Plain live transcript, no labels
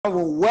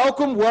Well,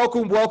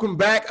 welcome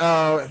back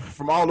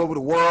from all over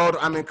the world.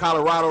 I'm in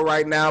Colorado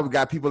right now. We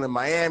got people in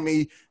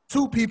Miami,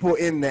 2 people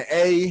in the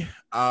A.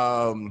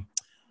 And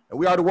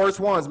we are the worst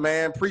ones,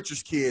 man.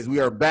 Preacher's kids. We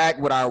are back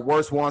with our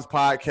Worst Ones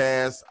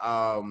podcast.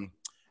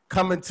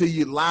 Coming to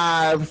you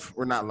live.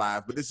 We're not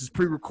live, but this is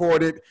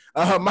pre-recorded.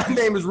 My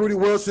name is Rudy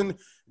Wilson,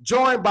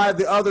 joined by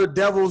the other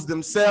devils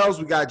themselves.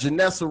 We got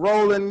Janessa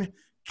Rowland,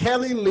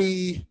 Kellie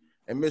Lee,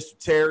 and Mr.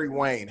 Terry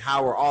Wayne.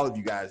 How are all of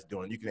you guys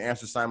doing? You can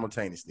answer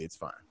simultaneously. It's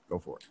fine. Go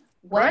for it.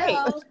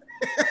 Well,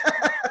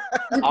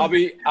 I'll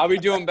be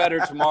doing better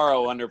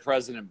tomorrow under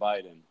President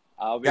Biden.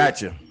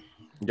 Gotcha.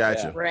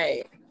 Yeah.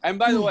 right. And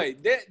by the way,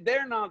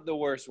 they're not the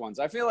worst ones.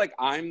 I feel like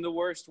I'm the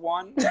worst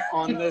one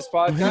on this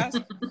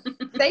podcast.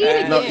 Say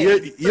it No,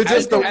 again. you're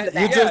just the I white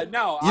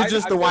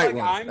feel like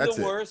one. I'm That's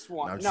the it. worst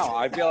one. No, No,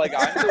 I feel like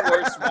I'm the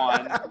worst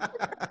one,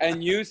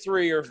 and you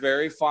 3 are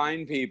very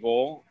fine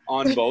people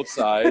on both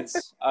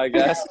sides, I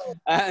guess.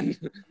 And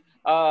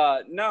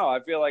no, I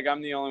feel like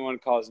I'm the only one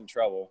causing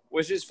trouble,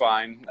 which is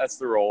fine. That's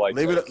the role I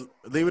take.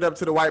 Leave it up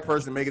to the white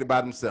person to make it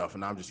about himself.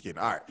 And I'm just kidding.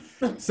 All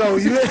right. So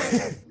you.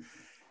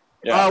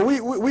 Yeah.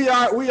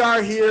 We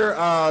are here.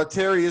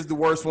 Terry is the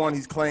worst one.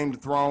 He's claimed the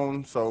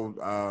throne.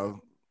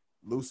 So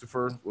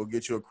Lucifer will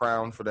get you a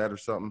crown for that or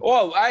something.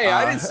 Whoa,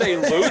 I didn't say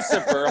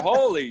Lucifer.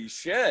 Holy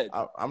shit.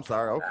 I'm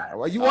sorry. Okay.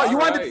 Well, you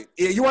want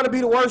to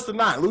be the worst or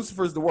not?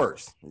 Lucifer's the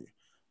worst.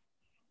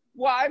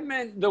 Well, I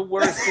meant the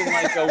worst in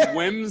like a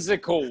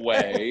whimsical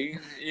way,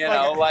 you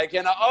know, like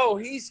in a, oh,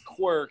 he's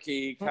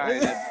quirky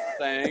kind of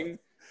thing.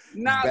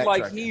 Not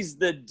like he's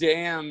the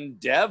damn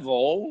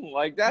devil.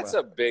 Like that's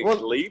a big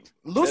leap.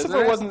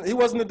 Lucifer wasn't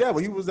the devil.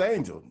 He was the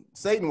angel.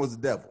 Satan was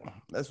the devil.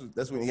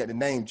 That's when he had the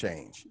name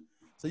change.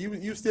 So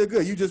you still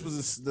good. You just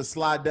was the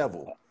sly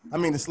devil. I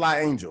mean the sly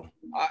angel.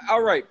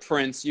 All right,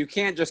 Prince. You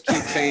can't just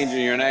keep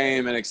changing your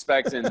name and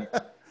expecting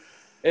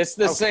it's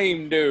the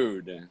same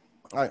dude.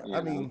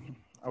 I mean,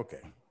 okay.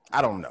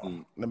 I don't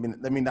know. Let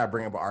me not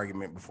bring up an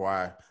argument before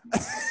I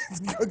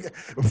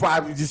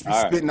just be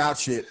spitting out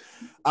shit.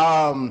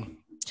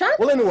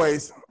 Well,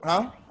 anyways,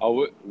 huh?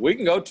 Oh, we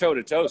can go toe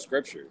to toe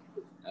scripture.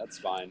 That's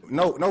fine.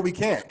 No, we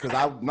can't because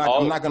I'm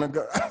not gonna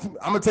go.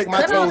 I'm gonna take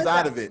my toes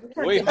out of it.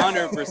 We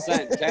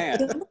 100%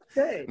 can.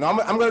 No,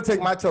 I'm gonna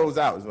take my toes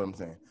out. Is what I'm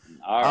saying.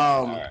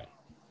 All right.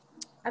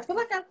 I feel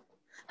like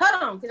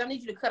hold on, because I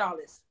need you to cut all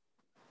this.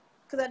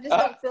 Because I just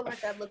don't feel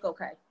like I look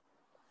okay.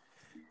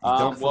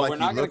 We're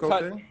not gonna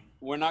cut. Okay?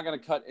 We're not gonna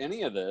cut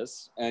any of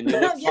this, and you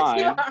look yes, fine.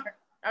 You are.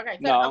 Okay.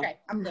 No. Okay.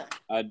 I'm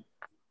done.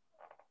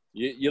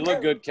 You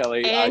look good,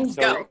 Kelly. And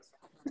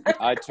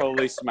I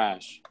totally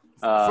smash.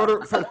 For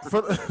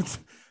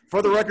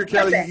the record,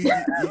 Kelly, you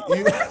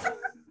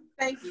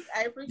Thank you.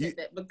 I appreciate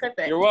that. But cut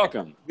that. You're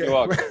welcome. You're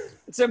welcome.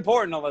 It's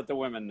important to let the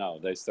women know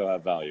they still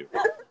have value.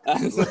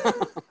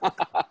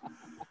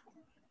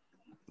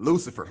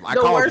 Lucifer. I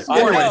called it.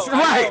 Anyways,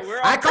 right.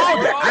 I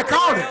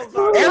called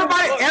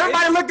it.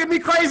 Everybody looked at me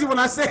crazy when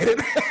I said it.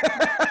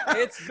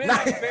 It's been a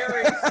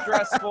very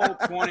stressful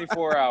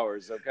 24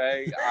 hours,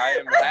 okay? I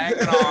am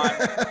hanging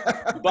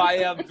on by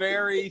a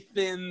very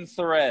thin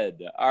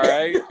thread, all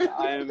right?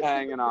 I am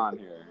hanging on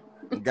here.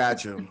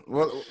 Gotcha.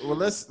 Well,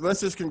 let's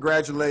just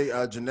congratulate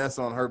Janessa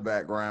on her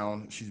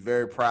background. She's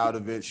very proud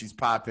of it. She's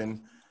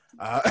popping.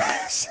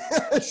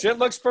 Shit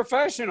looks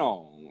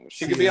professional.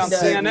 She could be on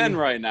CNN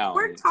right now.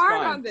 Worked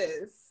hard on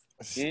this.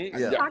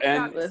 Yeah, talked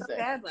about it so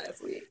bad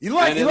last week. You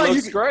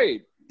looks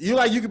great. You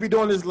could be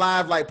doing this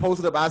live, like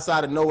posted up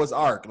outside of Noah's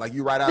Ark, like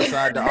you right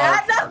outside the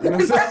Ark. You know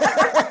what I'm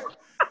saying?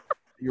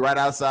 You right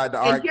outside the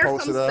Ark,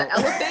 posted up. The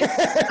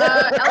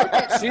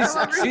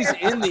elephant. She's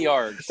in the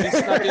Ark. She's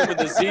snuck in with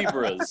the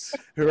zebras.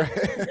 Right.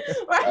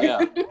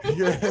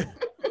 Yeah.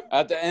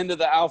 At the end of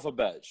the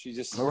alphabet,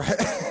 she's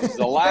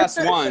the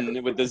last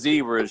one with the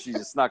zebras. She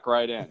just snuck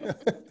right in.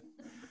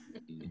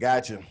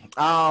 Gotcha.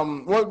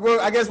 Well,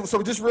 I guess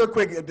so. Just real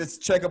quick,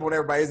 just check up on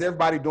everybody. Is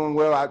everybody doing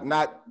well?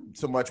 Not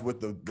so much with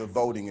the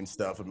voting and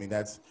stuff. I mean,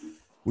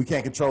 we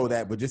can't control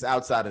that, but just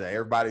outside of that,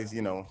 everybody's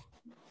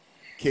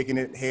kicking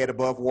it head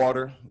above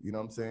water. You know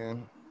what I'm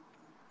saying?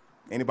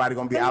 Anybody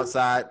gonna be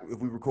outside if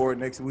we record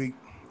next week?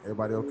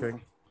 Everybody okay?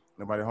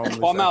 Nobody homeless?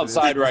 Well, I'm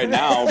outside right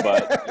now,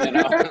 but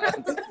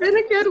it's been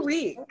a good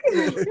week.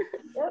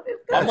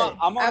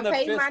 I'm on the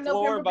fifth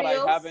floor, but I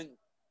haven't.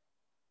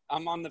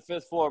 I'm on the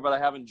 5th floor, but I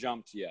haven't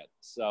jumped yet.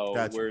 So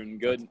gotcha. We're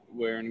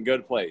in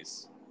good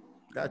place.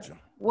 Gotcha.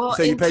 Well,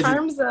 in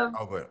terms of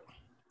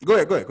go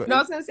ahead. No, I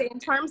was gonna say in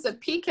terms of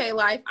PK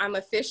life, I'm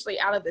officially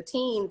out of the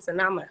teens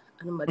and I'm an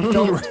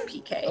adult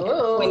PK.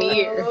 20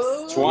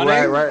 years. 20?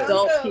 Right.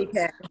 Adult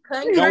PK.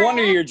 No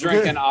wonder you're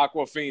drinking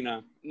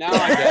Aquafina. Now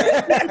I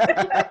get it.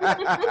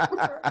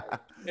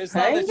 It's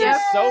not that she's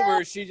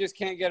sober, she just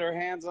can't get her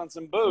hands on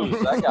some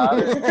booze. I got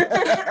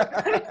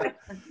it.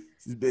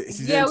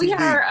 We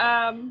had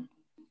our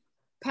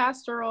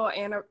pastoral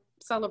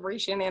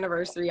celebration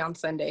anniversary on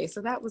Sunday,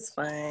 so that was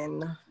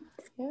fun.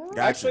 Yeah.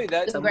 Gotcha. Actually,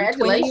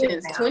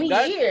 congratulations, 20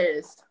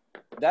 years.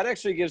 That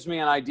actually gives me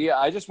an idea.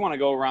 I just want to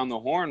go around the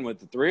horn with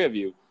the 3 of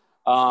you.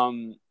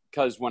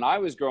 because when I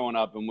was growing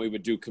up and we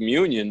would do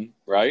communion,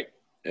 right?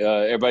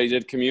 Everybody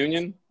did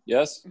communion?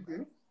 Yes?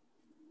 Mm-hmm.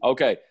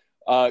 Okay.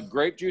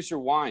 Grape juice or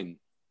wine?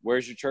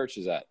 Where's your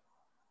churches at?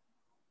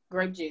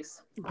 Grape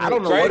juice. I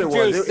don't know what it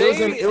was.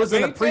 It was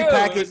in a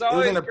prepackaged. It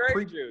was in a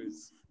grape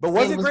juice. But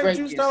was it grape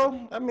juice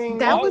though? I mean,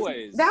 that was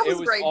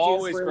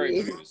always grape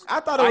grape juice. I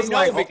thought it was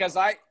because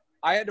I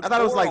had to. I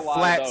thought it was like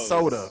flat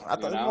soda. I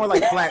thought it was more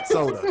like flat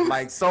soda,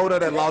 like soda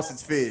that lost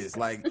its fizz.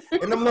 Like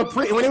in them little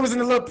when it was in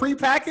the little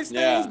prepackaged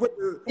things with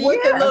the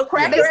little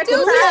cracker at the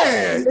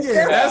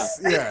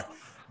top. Yeah.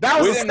 That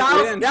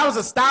was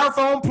a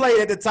styrofoam plate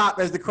at the top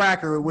as the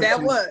cracker. With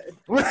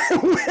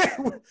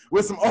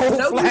some old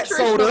flat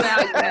soda.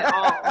 Value at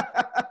all.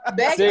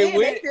 Back then,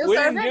 they still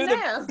serve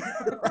that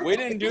now. We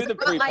didn't do the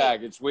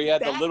prepackaged. We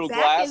had the little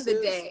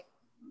glasses.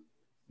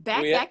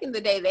 Back in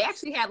the day, they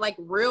actually had like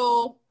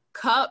real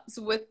cups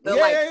with the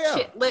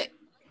chitlet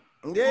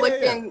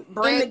looking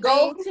bread in the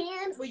gold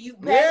tins where you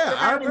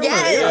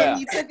and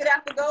you took it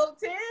out the gold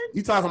tin.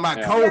 You talking about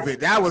COVID?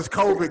 That was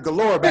COVID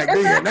galore back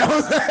then. That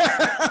was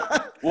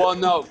well,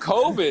 no,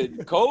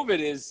 COVID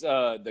is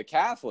the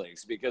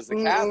Catholics, because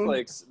the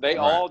Catholics they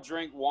all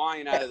drink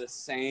wine out of the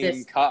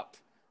same cup.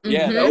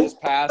 Yeah, they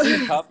just pass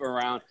the cup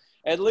around.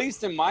 At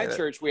least in my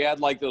church, we had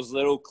like those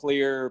little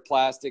clear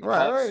plastic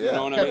cups. You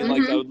know what I mean?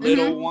 Like the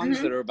little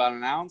ones that are about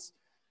an ounce.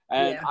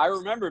 And I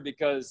remember,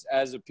 because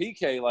as a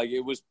PK, like,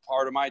 it was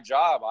part of my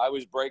job. I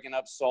was breaking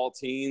up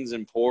saltines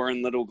and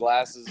pouring little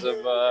glasses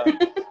of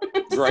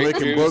grape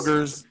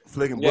juice.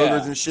 Flicking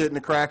boogers and shit in the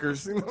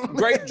crackers.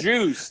 Grape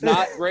juice,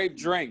 not grape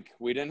drink.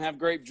 We didn't have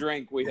grape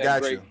drink. We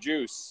had grape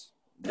juice.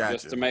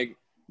 Just to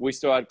we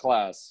still had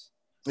class.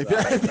 So.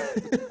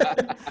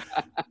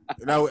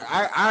 No,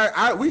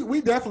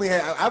 we definitely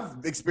have.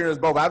 I've experienced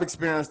both. I've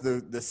experienced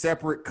the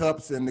separate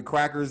cups and the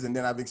crackers, and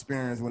then I've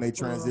experienced when they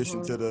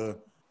transition to the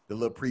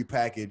little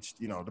prepackaged.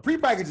 You know, the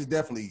prepackaged is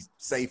definitely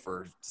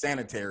safer,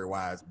 sanitary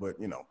wise, but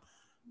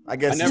I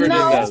guess I never did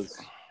those.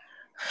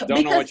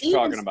 Don't know what you're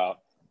talking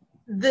about.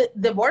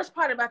 The worst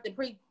part about the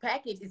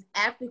prepackaged is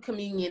after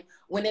communion,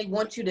 when they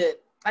want you to.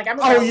 Like, I'm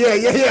you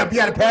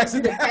gotta pass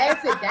it.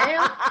 Pass it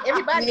down.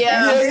 Everybody.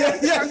 Yeah.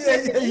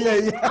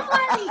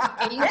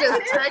 And you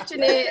just touching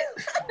it.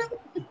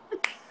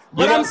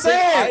 But I'm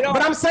saying,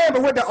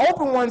 but with the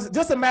open ones,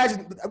 just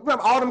imagine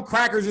all them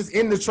crackers just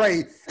in the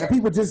tray, and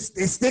people just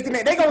sticking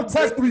it. They gonna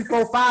touch 3,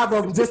 4, 5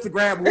 of them just to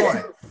grab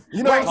one.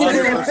 You know what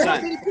I'm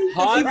saying?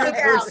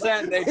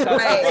 100% they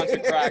touch a bunch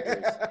of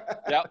crackers.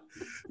 Yep.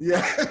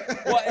 Yeah.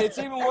 Well, it's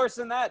even worse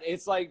than that.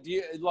 It's like,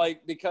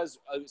 because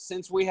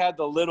since we had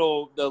the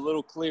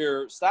little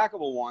clear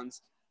stackable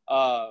ones,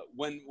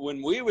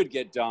 when we would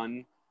get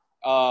done,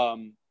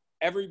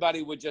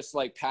 everybody would just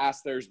like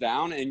pass theirs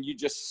down, and you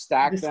just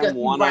stack them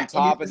one on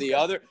top of the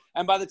other.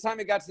 And by the time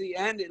it got to the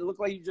end, it looked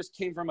like you just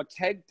came from a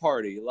keg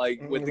party,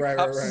 like with the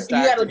cups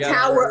stacked together. You got a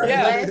tower of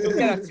glasses. You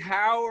got a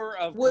tower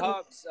of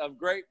cups of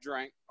grape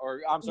drink,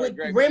 with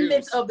grape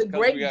remnants juice, of the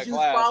grape juice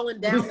falling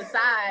down the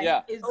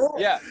side.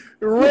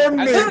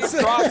 Remnants.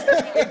 And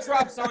then it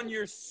drops on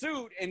your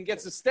suit and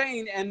gets a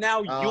stain, and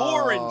now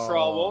you're in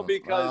trouble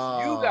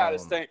because you got a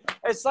stain.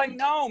 It's like,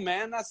 no,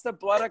 man, that's the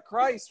blood of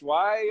Christ.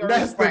 Why are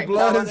you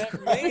calling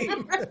it me?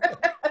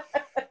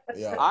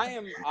 Yeah.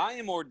 I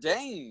am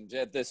ordained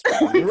at this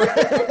point.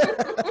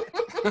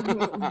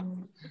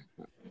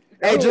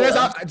 Hey,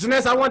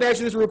 Janessa, I wanted to ask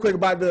you this real quick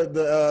about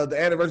the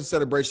anniversary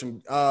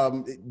celebration.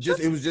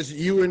 It was just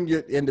you and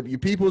your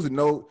peoples, and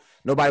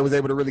nobody was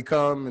able to really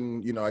come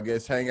and I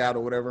guess hang out or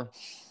whatever.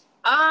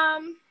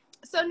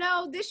 So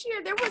no, this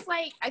year there was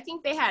I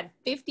think they had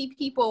 50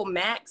 people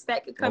max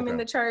that could come in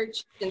the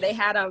church, and they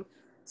had them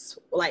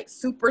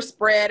super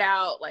spread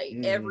out,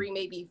 every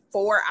maybe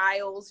 4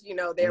 aisles.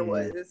 There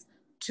was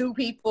 2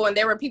 people, and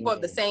there were people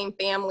of the same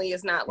family.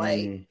 It's not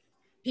like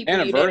people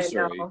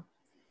anniversary. You didn't know.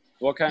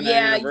 What kind of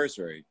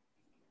anniversary?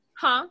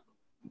 Huh?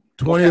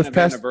 20th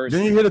pastor.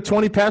 Didn't you hear the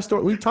 20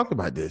 pastor? We talked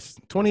about this.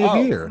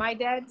 20th year. My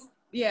dad's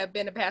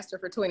been a pastor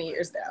for 20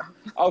 years now.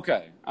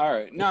 Okay. All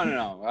right.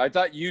 No. I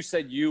thought you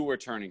said you were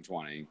turning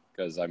 20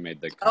 because I made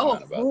the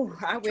comment about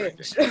I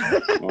wish.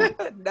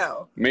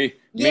 No. Me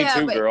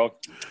too, girl.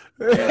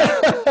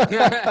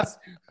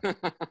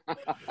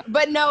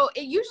 But no,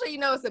 it usually,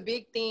 it's a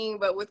big thing,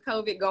 but with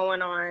COVID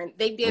going on,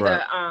 they did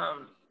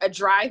a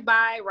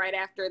drive-by right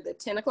after the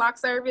 10 o'clock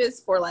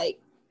service for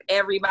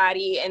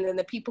everybody, and then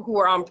the people who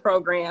were on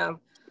program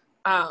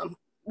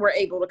were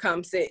able to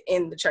come sit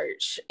in the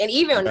church. And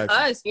even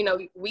us,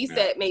 we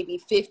sat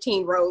maybe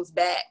 15 rows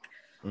back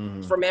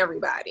from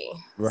everybody.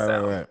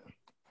 Right.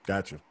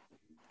 Gotcha.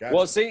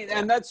 Well, see,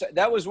 and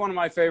that was one of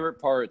my favorite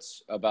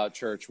parts about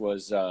church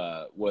was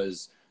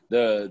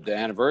the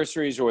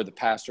anniversaries or the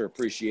Pastor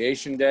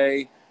Appreciation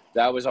Day.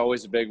 That was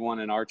always a big one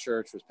in our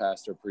church, was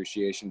Pastor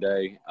Appreciation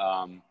Day.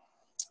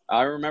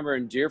 I remember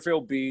in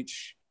Deerfield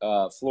Beach,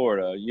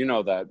 Florida, you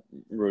know that,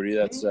 Rudy,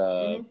 that's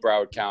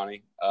Broward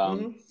County.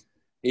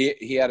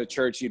 He had a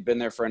church. He'd been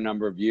there for a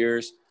number of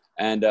years.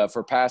 And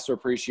for Pastor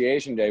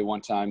Appreciation Day,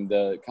 one time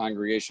the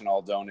congregation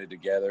all donated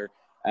together,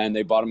 and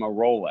they bought him a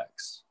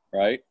Rolex,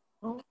 right?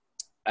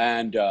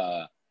 And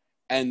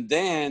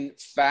then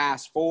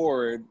fast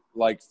forward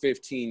like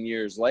 15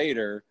 years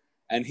later,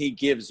 and he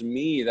gives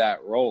me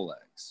that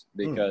Rolex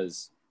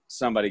because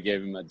somebody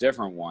gave him a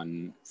different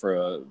one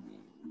for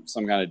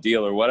some kind of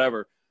deal or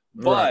whatever.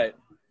 But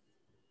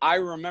I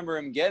remember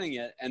him getting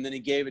it, and then he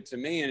gave it to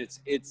me, and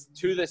it's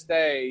to this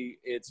day,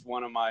 it's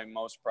one of my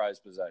most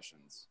prized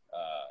possessions.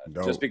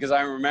 Just because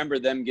I remember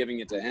them giving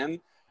it to him,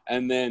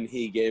 and then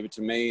he gave it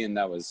to me, and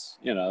that was,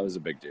 it was a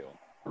big deal.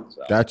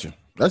 So, gotcha.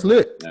 That's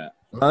lit. Yeah.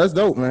 Oh, that's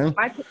dope, man.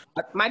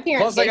 My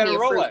parents gave me a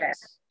Rolex.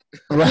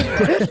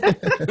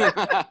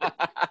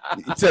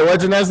 You said what,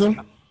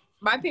 Janessa?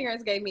 My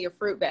parents gave me a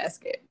fruit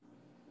basket.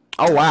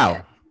 Oh,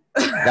 wow.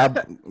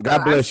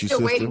 God bless you,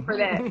 sister. I'm still waiting for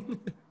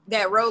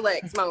that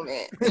Rolex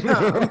moment.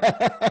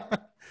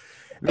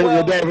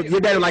 Your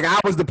dad was like, I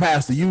was the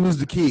pastor, you was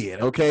the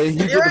kid, okay?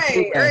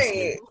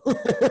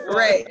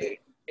 Right.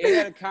 It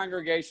had a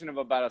congregation of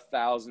about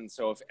 1,000,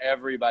 so if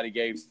everybody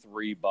gave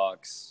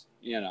 $3,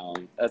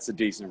 that's a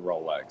decent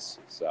Rolex.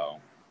 So,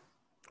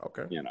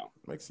 okay,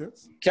 makes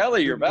sense.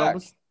 Kelly, you're back.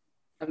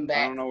 I'm back.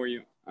 I don't know where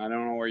you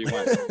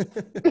went.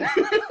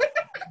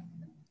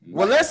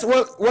 Let's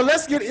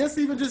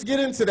even just get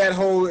into that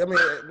whole. I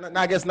mean,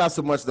 I guess not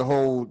so much the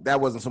whole.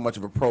 That wasn't so much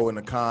of a pro and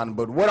a con,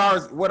 but what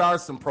are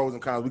some pros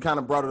and cons? We kind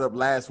of brought it up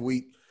last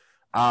week,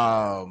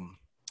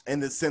 in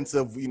the sense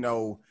of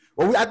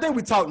I think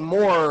we talked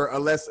more or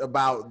less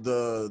about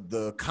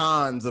the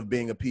cons of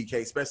being a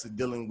PK, especially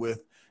dealing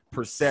with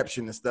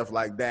perception and stuff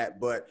like that.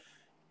 But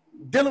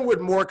dealing with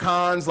more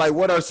cons, like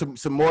what are some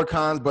more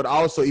cons, but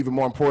also even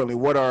more importantly,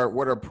 what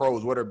are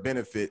pros, what are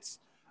benefits?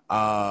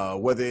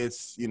 Whether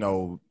it's,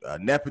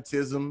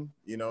 nepotism,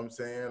 you know what I'm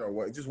saying?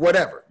 Or just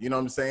whatever, you know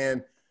what I'm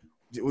saying?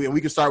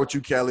 We can start with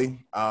you,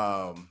 Kelly.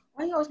 Why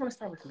you always want to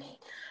start with me?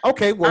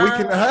 Okay, well, we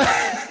can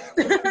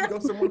go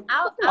somewhere.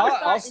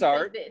 I'll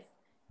start. This,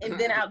 and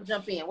then I'll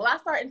jump in. Well, I'll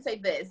start and say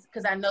this,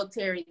 because I know,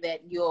 Terry,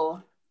 that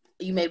you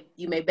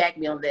may back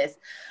me on this.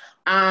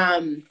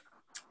 And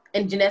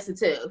Janessa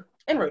too,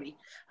 and Rudy.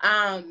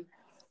 I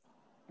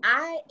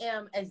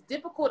am, as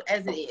difficult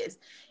as it is,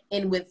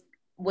 and with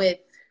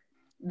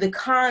the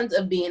cons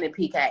of being a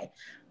PK,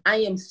 I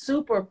am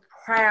super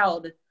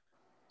proud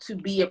to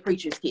be a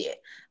preacher's kid.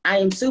 I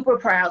am super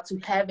proud to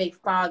have a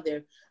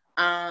father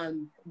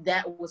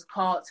that was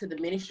called to the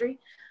ministry,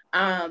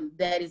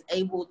 that is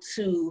able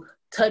to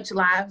touch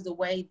lives the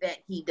way that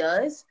he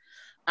does,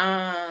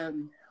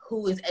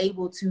 who is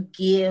able to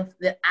give,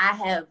 that I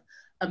have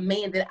a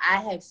man that I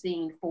have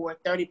seen for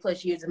 30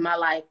 plus years of my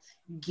life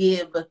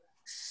give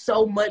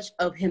so much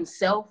of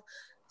himself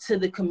to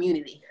the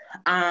community.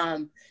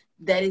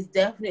 That is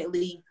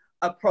definitely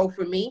a pro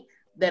for me.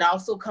 That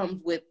also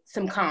comes with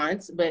some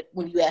cons, but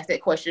when you ask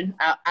that question,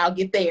 I'll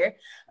get there.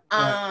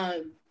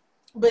 Right.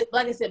 But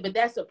like I said,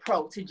 that's a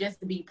pro, to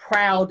just be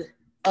proud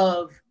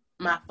of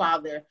my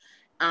father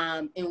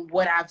and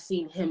what I've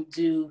seen him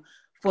do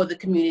for the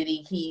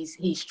community.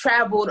 He's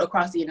traveled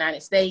across the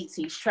United States.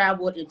 He's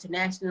traveled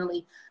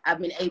internationally. I've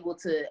been able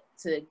to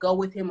go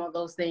with him on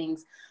those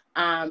things.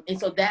 And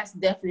so that's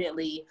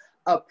definitely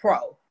a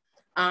pro.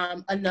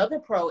 Another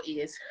pro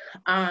is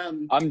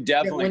I'm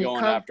definitely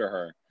going after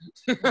her.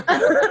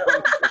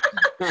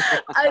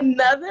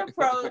 Another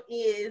pro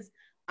is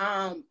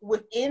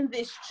within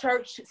this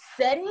church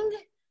setting,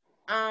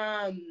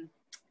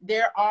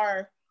 there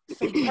are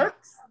some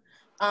perks,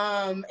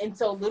 and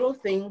so little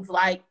things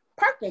like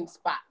parking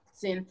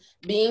spots and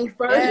being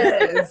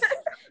first,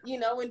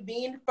 and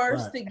being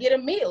first to get a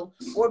meal,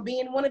 or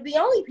being one of the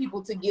only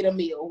people to get a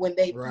meal when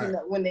they,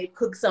 when they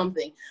cook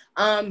something.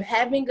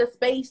 Having a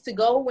space to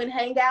go and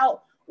hang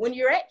out when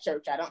you're at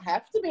church. I don't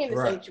have to be in the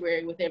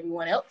sanctuary with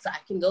everyone else. I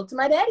can go to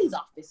my daddy's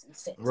office and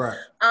sit.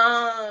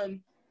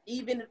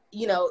 Even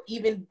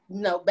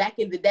back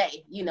in the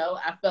day,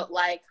 I felt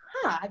like,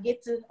 I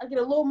get a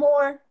little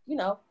more,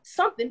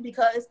 something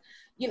because,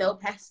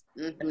 past,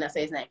 let me not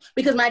say his name,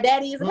 because my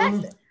daddy is a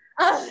pastor.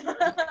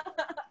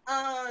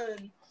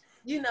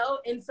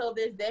 And so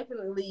there's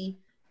definitely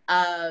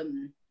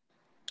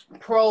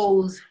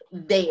pros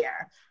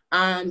there.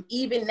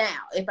 Even now,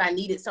 if I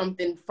needed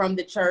something from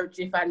the church,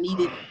 if I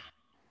needed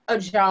a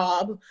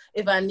job,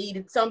 if I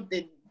needed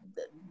something,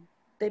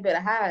 they better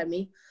hire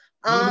me.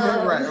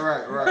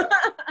 Right.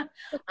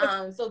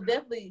 So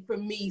definitely for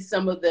me,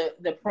 some of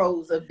the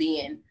pros of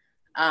being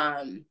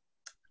a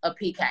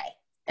PK.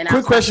 And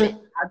quick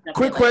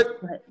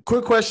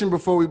question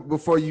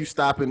before you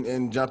stop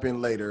and jump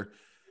in later.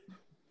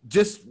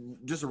 Just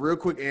a real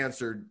quick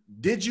answer.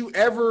 Did you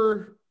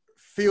ever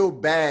feel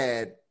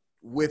bad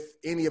with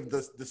any of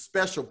the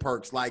special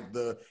perks, like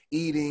the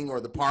eating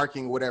or the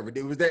parking, whatever?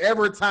 Was there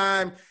ever a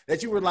time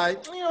that you were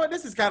like,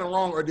 this is kind of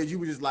wrong, or did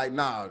you just like,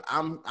 nah,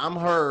 I'm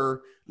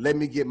her, let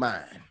me get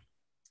mine?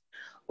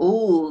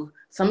 Ooh,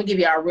 so I'm gonna give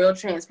you a real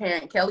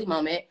transparent Kelly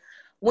moment.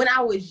 When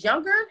I was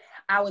younger,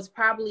 I was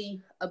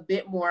probably a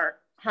bit more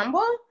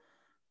humble.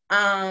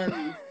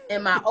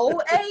 In my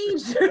old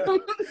age,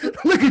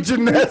 look at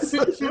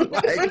Janessa.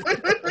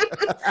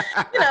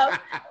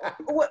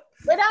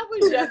 When I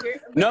was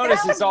younger.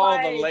 Notice it's all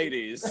the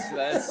ladies.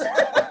 That's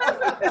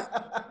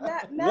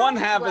one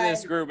half of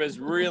this group is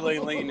really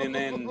leaning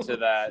into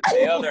that.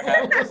 The other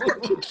half is,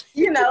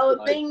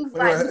 things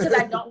like, because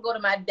I don't go to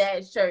my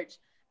dad's church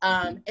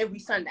every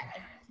Sunday.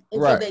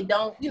 And so they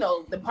don't,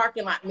 the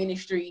parking lot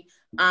ministry,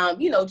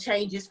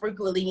 changes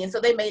frequently. And so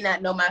they may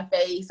not know my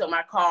face or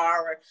my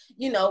car or,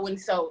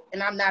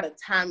 and I'm not a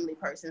timely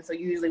person. So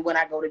usually when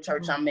I go to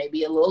church, I'm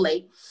maybe a little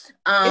late. It's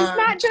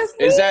not just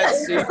me. Is that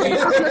CPT?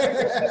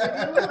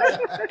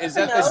 Is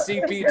that the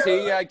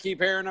CPT I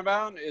keep hearing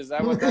about? Is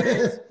that what that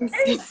is?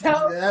 So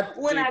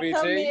when CPT?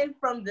 I come in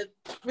from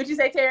what'd you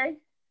say, Terry?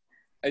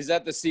 Is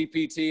that the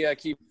CPT I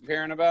keep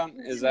hearing about?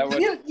 Is that what?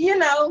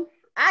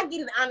 I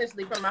get it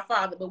honestly from my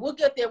father, but we'll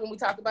get there when we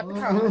talk about the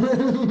car. All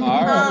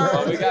right.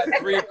 Well, we got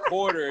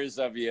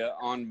 3/4 of you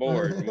on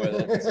board with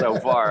it so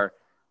far.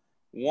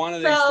 One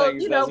of these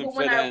things doesn't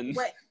fit in.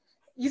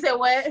 You said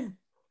what?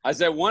 I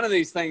said one of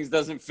these things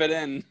doesn't fit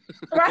in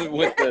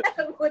with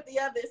the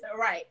others,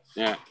 right?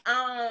 Yeah.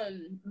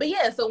 But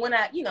yeah, so when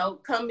I,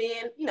 come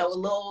in, a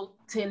little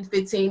 10,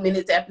 15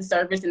 minutes after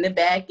service in the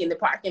back, and the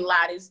parking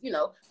lot is,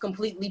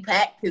 completely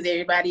packed because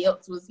everybody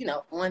else was,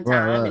 on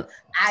time, right. And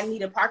I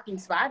need a parking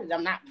spot, and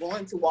I'm not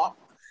going to walk,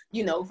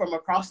 from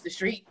across the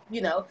street,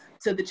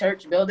 to the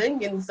church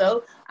building, and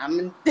so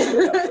I'm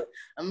gonna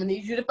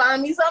need you to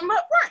find me something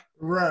up front,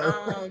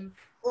 right?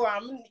 Or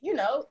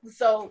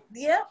so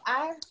yeah,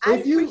 I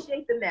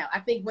appreciate them now. I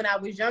think when I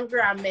was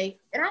younger, I may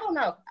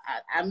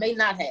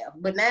not have,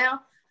 but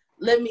now,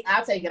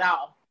 I'll take it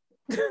all.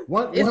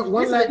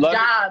 It's a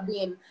job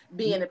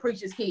being a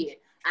preacher's kid.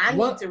 I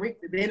need to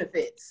reap the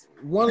benefits.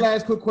 One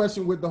last quick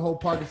question with the whole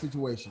parking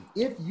situation.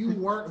 If you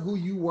weren't who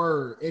you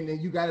were and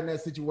then you got in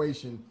that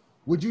situation,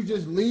 would you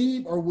just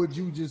leave or would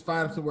you just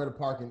find somewhere to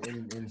park and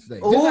stay?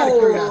 Just out of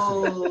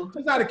curiosity.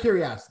 Just out of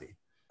curiosity.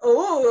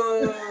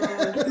 Oh,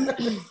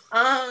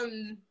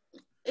 I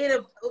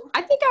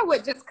think I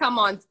would just come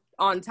on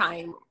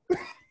time,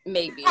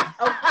 maybe.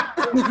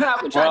 I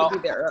would try to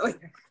be there early.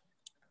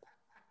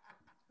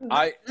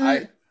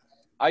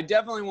 I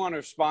definitely want to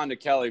respond to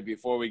Kelly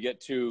before we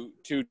get too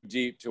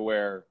deep to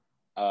where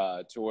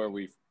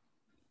we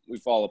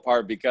fall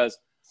apart, because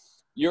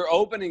your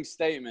opening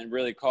statement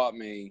really caught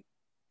me,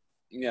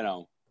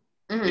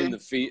 in the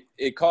feet.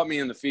 It caught me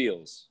in the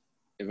feels,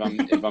 if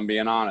I'm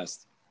being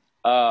honest.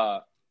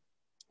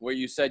 Where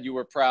you said you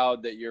were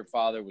proud that your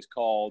father was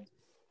called,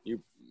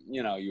 you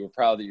were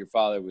proud that your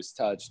father was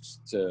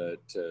touched to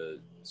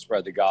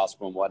spread the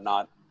gospel and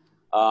whatnot.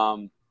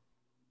 I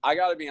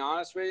got to be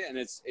honest with you, and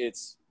it's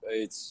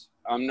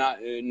I'm not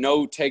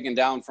no taken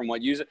down from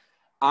what you said.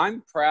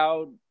 I'm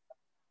proud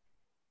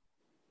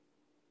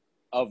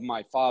of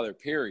my father,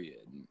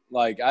 period.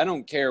 Like, I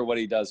don't care what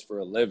he does for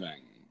a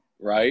living,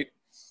 right?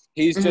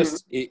 He's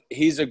just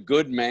he's a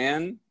good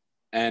man.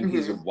 And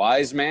he's a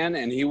wise man,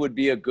 and he would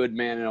be a good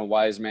man and a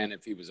wise man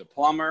if he was a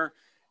plumber.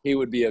 He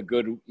would be a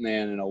good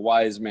man and a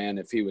wise man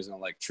if he was an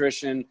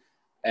electrician.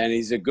 And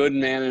he's a good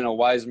man and a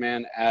wise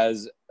man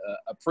as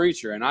a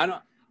preacher. And I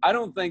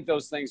don't think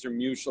those things are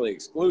mutually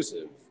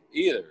exclusive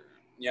either.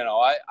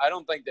 I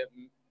don't think that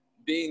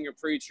being a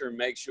preacher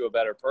makes you a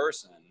better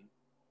person,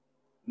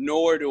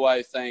 nor do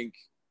I think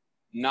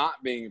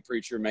not being a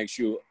preacher makes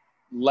you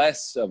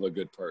less of a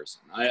good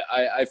person.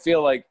 I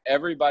feel like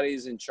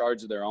everybody's in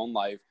charge of their own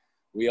life.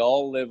 We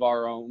all live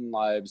our own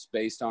lives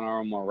based on our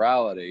own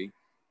morality.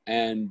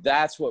 And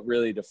that's what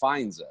really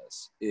defines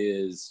us,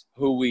 is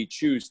who we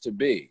choose to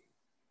be,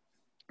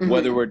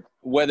 whether we're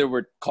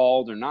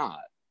called or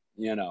not,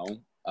 And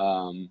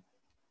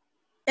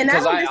I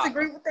don't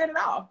disagree with that at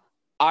all.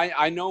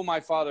 I know my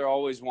father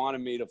always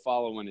wanted me to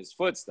follow in his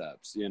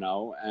footsteps,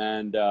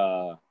 and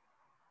the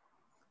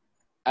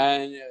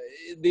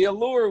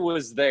allure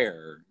was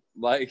there,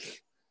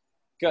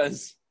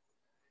 because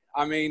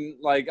I'm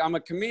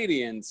a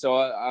comedian, so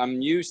I'm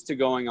used to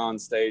going on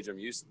stage. I'm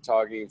used to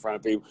talking in front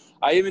of people.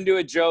 I even do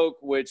a joke,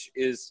 which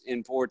is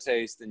in poor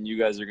taste, and you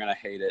guys are going to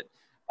hate it.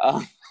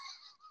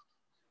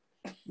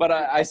 But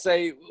I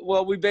say,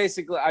 well,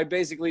 I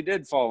basically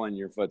did fall in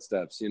your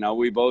footsteps.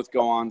 We both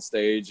go on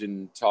stage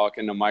and talk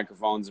into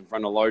microphones in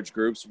front of large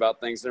groups about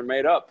things that are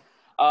made up.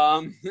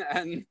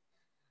 And,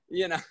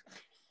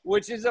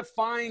 which is a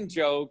fine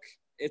joke.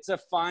 It's a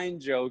fine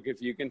joke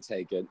if you can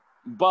take it.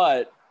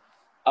 But,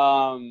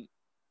 the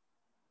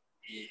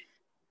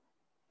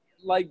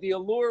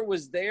allure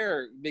was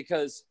there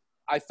because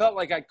I felt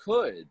like I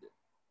could,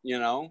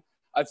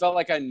 I felt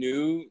like I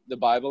knew the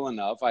Bible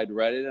enough. I'd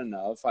read it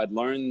enough. I'd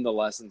learned the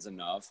lessons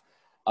enough.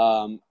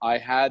 I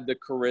had the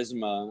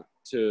charisma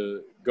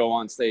to go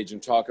on stage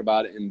and talk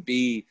about it and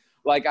be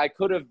like, I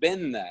could have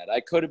been that.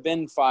 I could have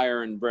been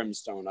fire and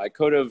brimstone. I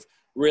could have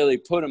really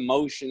put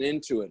emotion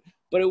into it,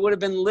 but it would have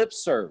been lip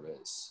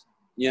service,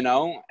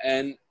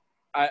 and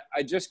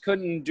I just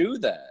couldn't do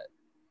that.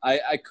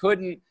 I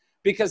couldn't,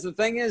 because the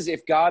thing is,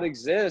 if God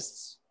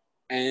exists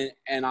and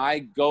I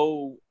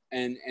go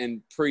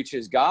and preach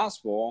his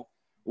gospel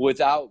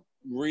without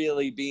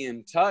really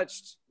being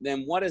touched,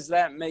 then what does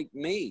that make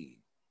me?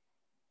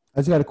 I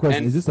just got a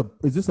question. Is this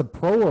a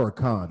pro or a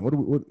con? What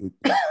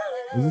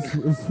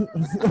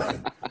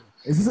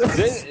is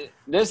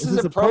this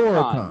is a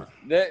pro con.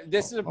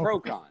 This is a pro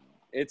con.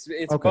 It's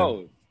okay.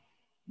 Both,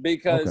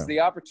 because the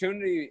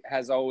opportunity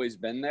has always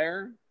been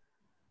there,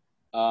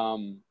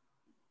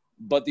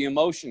 but the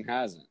emotion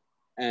hasn't.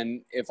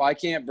 And if I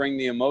can't bring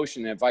the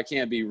emotion, if I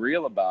can't be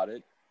real about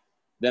it,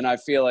 then I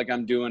feel like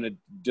I'm doing a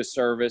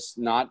disservice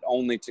not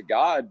only to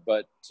God,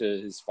 but to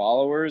his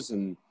followers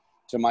and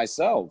to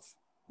myself.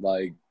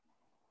 Like,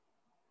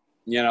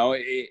 you know,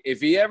 if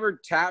he ever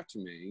tapped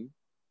me,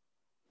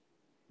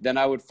 then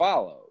I would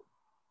follow,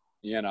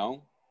 you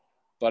know.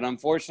 But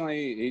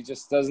unfortunately, he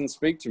just doesn't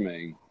speak to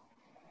me.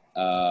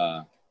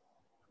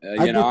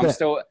 You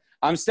know,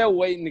 I'm still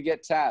waiting to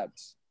get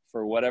tapped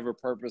for whatever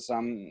purpose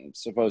I'm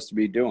supposed to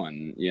be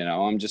doing. You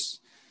know,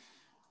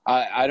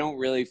 I don't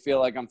really feel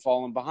like I'm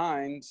falling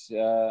behind.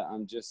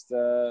 I'm just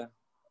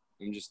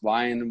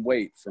lying in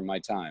wait for my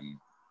time.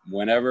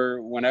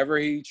 Whenever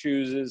he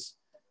chooses,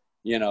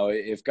 you know,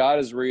 if God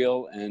is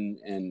real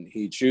and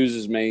he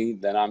chooses me,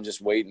 then I'm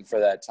just waiting for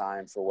that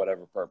time for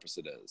whatever purpose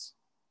it is,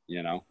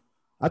 you know?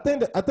 I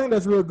think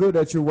that's real good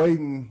that you're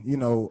waiting, you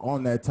know,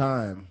 on that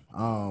time.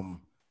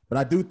 But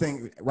I do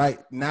think right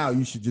now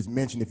you should just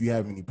mention if you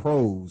have any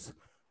pros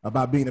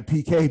about being a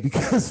PK,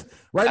 because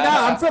right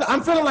now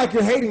I'm feeling like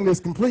you're hating this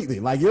completely.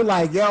 Like you're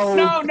like, yo,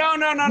 no.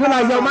 You're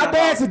like, yo, my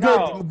dad's a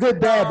good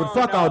dad, but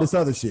fuck all this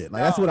other shit.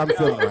 Like that's what I'm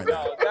feeling right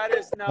now.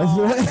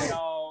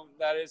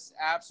 That is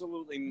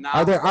absolutely not.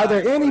 Are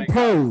there any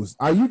pros?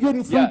 Are you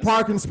getting free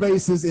parking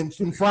spaces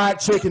and fried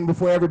chicken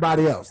before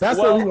everybody else? That's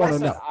what we want to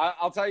know.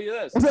 I'll tell you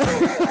this.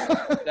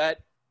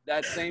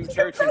 that same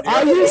church in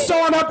Are you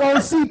showing up on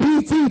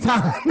CPT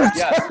time?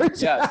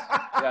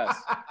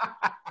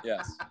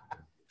 Yes.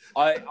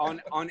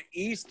 On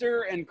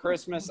Easter and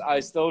Christmas, I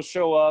still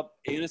show up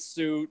in a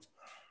suit,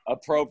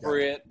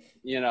 appropriate,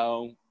 you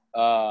know.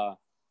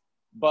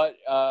 But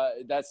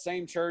that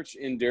same church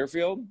in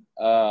Deerfield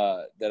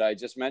that I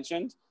just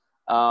mentioned,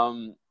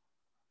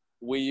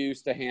 we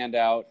used to hand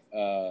out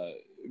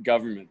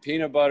government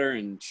peanut butter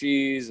and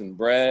cheese and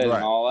bread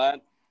and all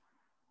that.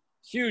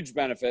 Huge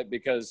benefit,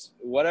 because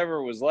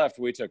whatever was left,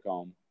 we took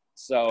home.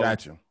 So,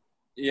 gotcha.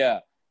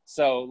 Yeah.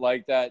 So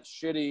like that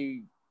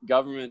shitty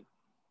government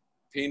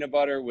peanut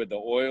butter with the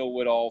oil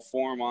would all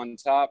form on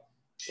top.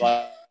 We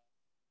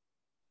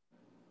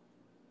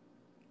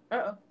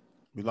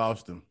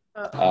lost him.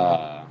 You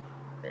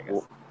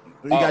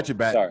got your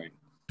back. Sorry.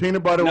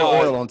 Peanut butter with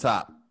oil on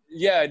top.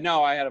 Yeah,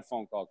 no, I had a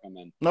phone call come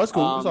in. No, it's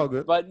cool. It's all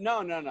good. But no.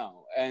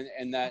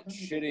 And that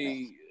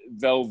shitty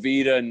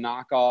Velveeta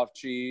knockoff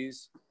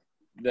cheese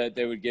that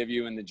they would give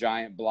you in the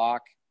giant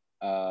block.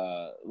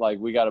 Like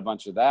we got a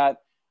bunch of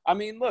that. I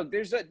mean, look,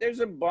 there's a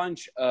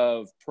bunch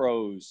of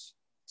pros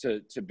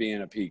to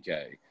being a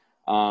PK.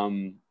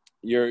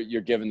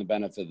 You're given the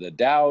benefit of the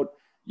doubt.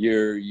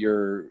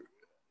 You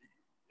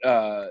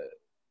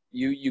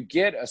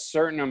get a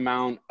certain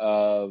amount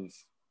of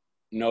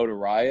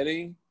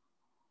notoriety,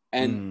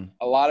 and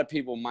a lot of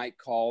people might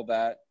call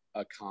that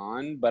a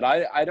con, but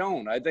I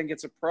don't. I think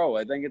it's a pro.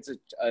 I think it's a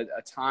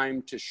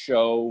time to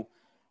show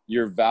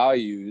your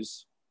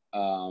values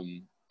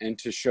and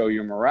to show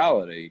your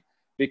morality,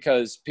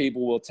 because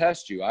people will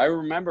test you. I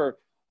remember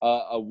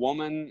a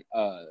woman,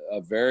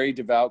 a very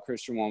devout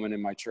Christian woman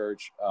in my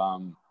church,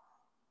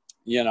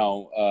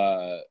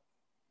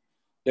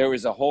 there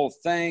was a whole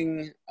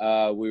thing.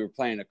 We were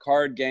playing a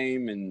card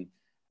game,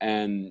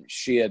 and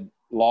she had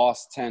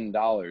lost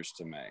 $10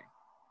 to me,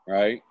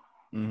 right?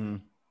 Mm-hmm.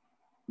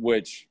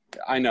 Which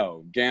I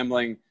know,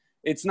 gambling,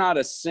 it's not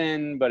a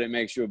sin, but it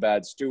makes you a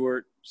bad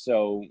steward.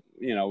 So,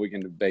 you know, we can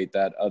debate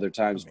that other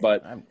times.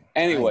 But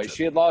anyway,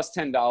 she had lost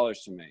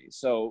 $10 to me.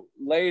 So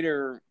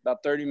later,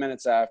 about 30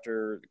 minutes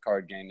after the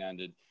card game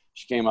ended,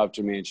 she came up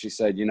to me and she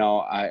said, you know,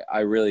 I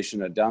really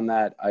shouldn't have done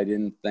that. I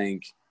didn't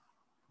think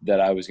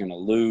that I was going to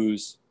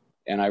lose,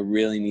 and I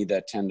really need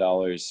that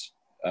 $10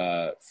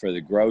 for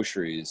the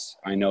groceries.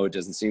 I know it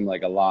doesn't seem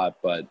like a lot,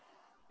 but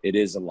it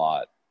is a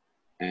lot,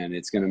 and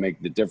it's going to make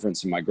the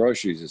difference in my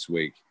groceries this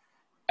week.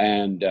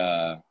 And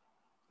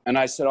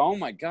I said, oh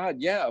my God,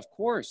 yeah, of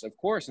course.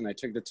 And I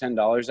took the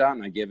 $10 out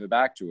and I gave it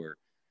back to her,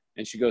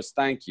 and she goes,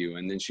 thank you.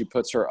 And then she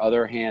puts her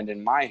other hand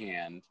in my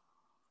hand,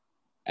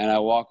 and I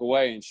walk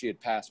away, and she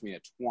had passed me a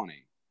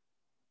 20.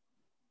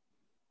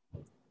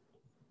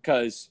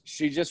 Because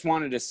she just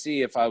wanted to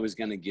see if I was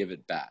going to give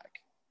it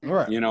back.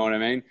 Right. You know what I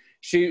mean?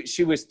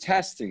 She was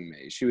testing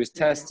me. She was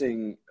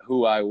testing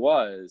who I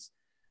was.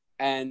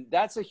 And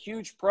that's a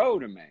huge pro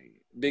to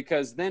me,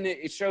 because then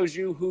it shows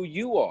you who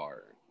you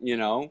are, you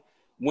know,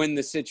 when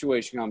the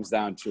situation comes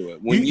down to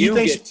it. When you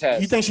get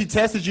tested. You think she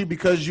tested you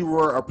because you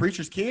were a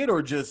preacher's kid,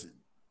 or just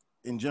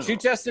in general? She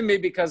tested me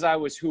because I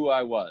was who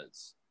I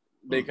was.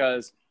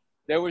 Because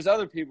there was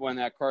other people in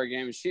that card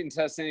game, and she didn't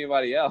test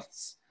anybody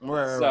else.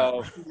 Right,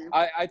 so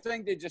I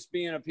think that just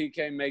being a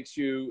PK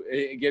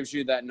it gives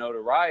you that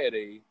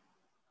notoriety,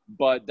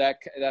 but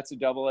that's a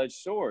double-edged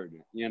sword,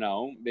 you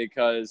know,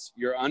 because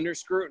you're under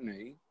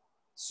scrutiny.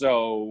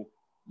 So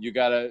you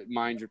got to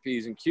mind your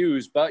P's and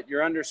Q's, but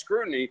you're under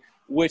scrutiny,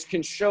 which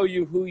can show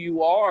you who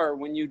you are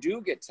when you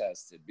do get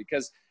tested.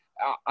 Because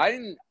I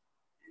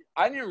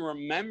didn't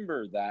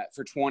remember that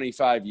for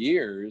 25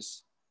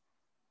 years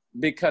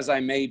because I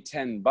made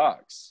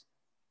 $10.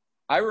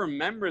 I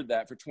remembered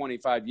that for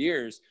 25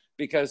 years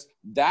because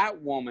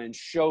that woman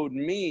showed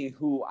me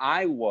who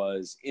I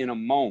was in a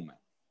moment.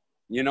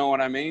 You know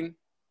what I mean?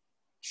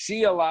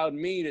 She allowed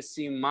me to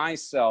see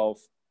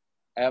myself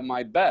at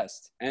my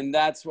best. And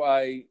that's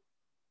why,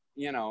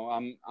 you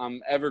know,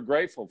 I'm ever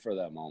grateful for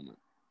that moment.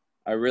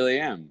 I really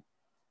am.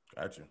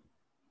 Gotcha.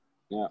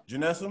 Yeah.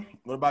 Janessa,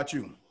 what about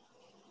you?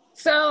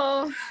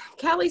 So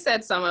Kelly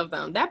said some of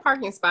them. That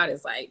parking spot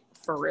is like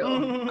for real.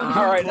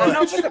 All right,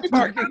 enough with the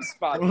parking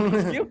spot.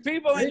 You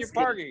people in your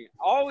parking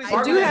always.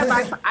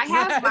 I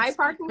have my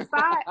parking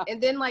spot,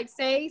 and then like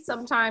say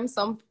sometimes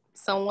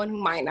someone who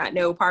might not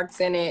know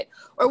parks in it,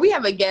 or we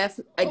have a guest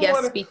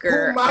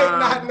speaker who might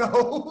not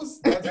know.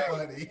 That's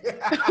funny. You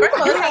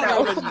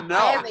don't even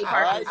know.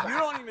 Right? You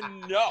don't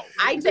even know.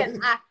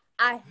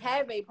 I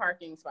have a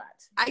parking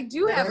spot. I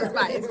do have a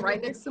spot. It's right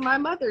next to my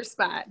mother's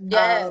spot.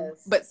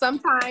 Yes. But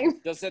sometimes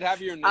does it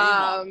have your name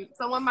on it?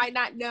 Someone might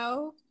not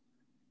know.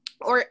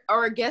 Or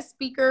a guest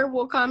speaker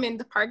will come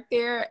and park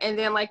there. And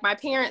then like my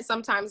parents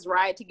sometimes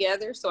ride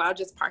together. So I'll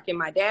just park in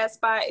my dad's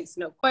spot. It's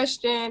no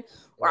question.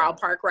 Or I'll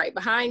park right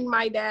behind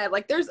my dad.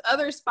 Like there's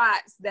other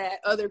spots that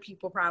other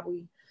people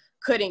probably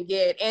couldn't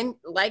get. And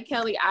like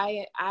Kelly,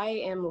 I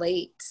am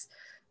late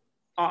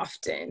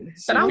often.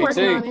 But I'm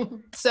working on it.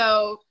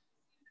 So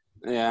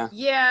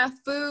yeah,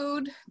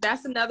 food,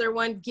 that's another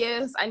one.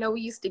 Gifts, I know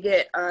we used to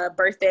get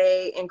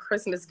birthday and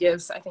Christmas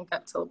gifts, I think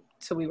up till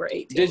we were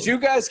 18. Did you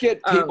guys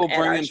get people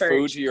bringing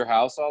food to your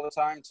house all the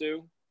time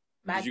too?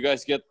 Did you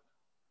guys get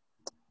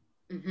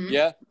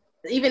yeah,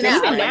 even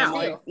now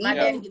my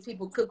dad gets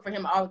people cook for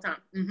him all the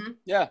time.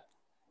 Yeah,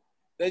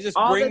 they just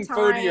all bring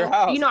food to your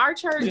house. You know, our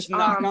church just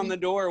knock on the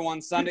door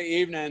one Sunday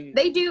evening.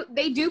 They do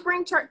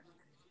bring church.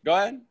 Go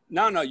ahead.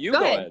 No, you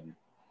go ahead.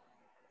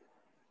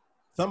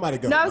 Somebody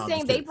go. No, I'm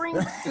saying they bring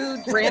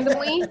food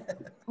randomly,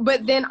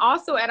 but then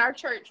also at our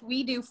church,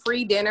 we do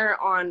free dinner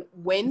on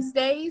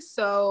Wednesdays.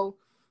 So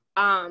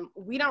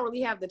we don't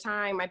really have the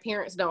time. My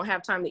parents don't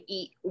have time to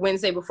eat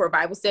Wednesday before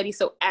Bible study.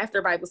 So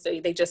after Bible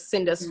study, they just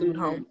send us food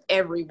home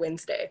every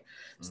Wednesday.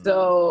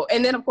 So,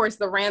 and then of course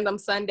the random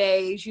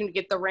Sundays, you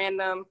get the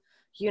random,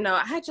 you know,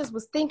 I just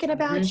was thinking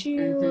about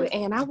you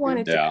and I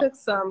wanted to cook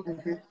some.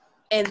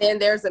 And then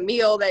there's a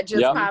meal that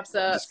just pops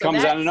up. Just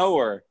comes out of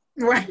nowhere.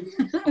 Right.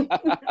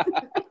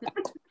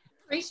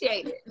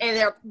 Appreciate it.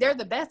 And they're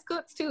the best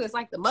cooks too. It's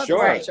like the mother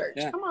of the church.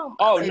 Come on.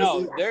 Oh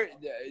no,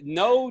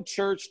 no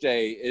church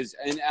day is,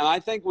 and I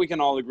think we can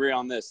all agree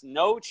on this.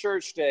 No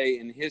church day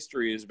in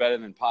history is better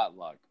than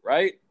potluck,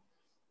 right?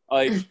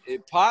 Like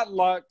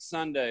potluck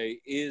Sunday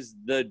is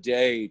the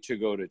day to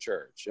go to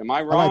church. Am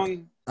I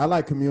wrong? I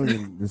like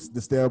communion,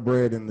 the stale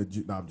bread and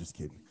the. No, I'm just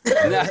kidding.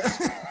 Really?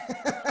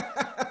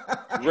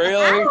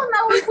 I don't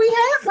know if we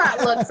had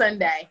potluck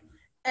Sunday.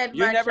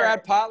 You never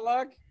had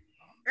potluck?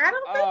 I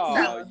don't think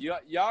so.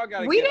 Y'all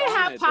gotta. We didn't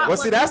have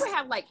potluck. We would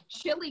have like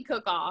chili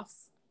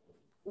cook-offs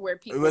where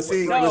people.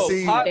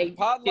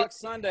 Potluck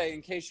Sunday.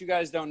 In case you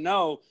guys don't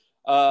know,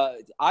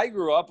 I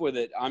grew up with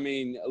it. I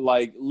mean,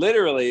 like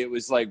literally, it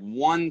was like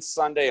one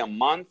Sunday a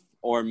month,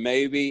 or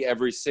maybe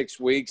every 6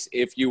 weeks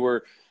if you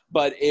were.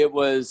 But it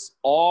was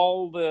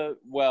all the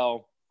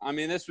I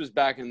mean, this was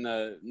back in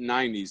the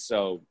 90s,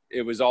 so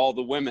it was all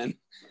the women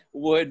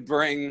would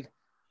bring.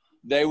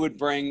 They would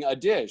bring a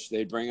dish.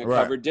 They'd bring a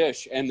covered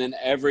dish. And then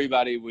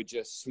everybody would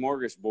just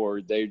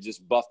smorgasbord. They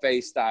just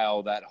buffet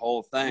style that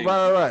whole thing.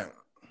 Right.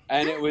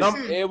 And it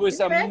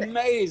was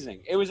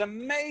amazing. It was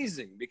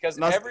amazing because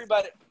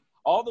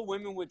all the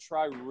women would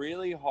try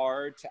really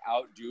hard to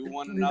outdo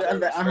one another.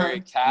 It was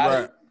very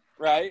catty,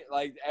 right?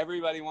 Like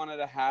everybody wanted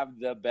to have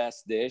the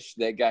best dish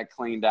that got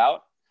cleaned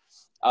out.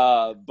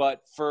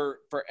 But for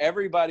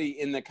everybody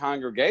in the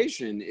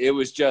congregation, it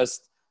was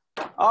just,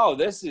 oh,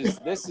 this is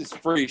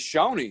free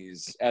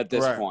Shoney's at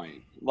this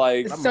point.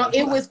 Like, so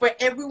it was for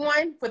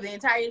everyone, for the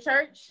entire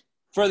church?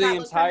 For the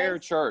entire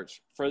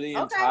church. For the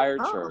entire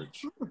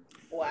church.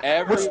 Wow.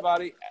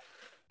 Everybody.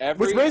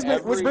 Which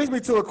brings me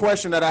to a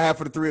question that I have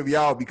for the three of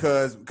y'all,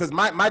 because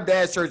my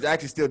dad's church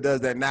actually still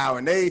does that now,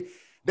 and they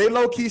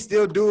low key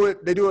still do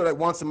it. They do it like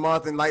once a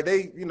month, and like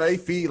they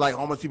feed like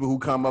homeless people who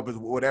come up as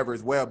whatever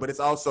as well. But it's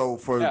also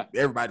for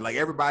everybody. Like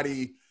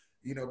everybody,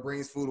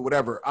 brings food or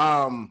whatever.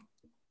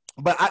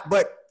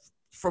 But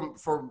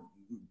from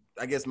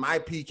I guess my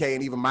PK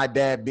and even my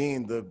dad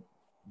being the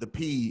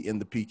P in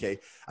the PK,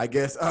 I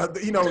guess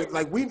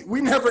like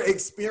we never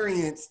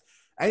experienced.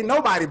 Ain't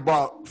nobody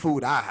brought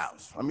food to our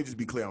house. Let me just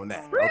be clear on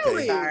that.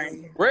 Really?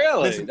 Okay?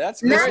 Really? Listen,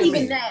 that's not crazy.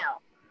 even now.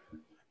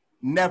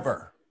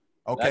 Never.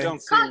 Okay. That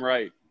don't seem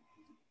right.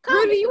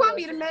 Rudy, you want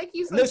me to make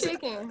you some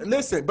chicken?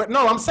 Listen, but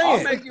no, I'm saying.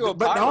 I'll make you a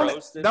pot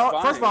roast.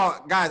 First of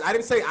all, guys, I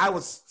didn't say I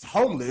was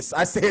homeless.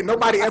 I said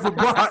nobody ever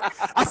brought.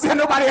 I said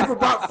nobody ever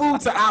brought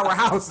food to our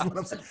house. Is what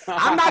I'm saying.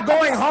 I'm not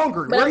going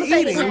hungry. We're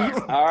eating.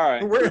 All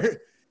right.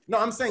 No,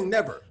 I'm saying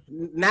never.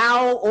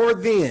 Now or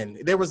then.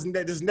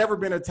 There's never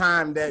been a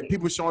time that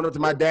people showing up to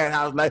my dad's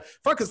house like,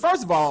 because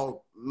first of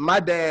all,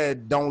 my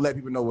dad don't let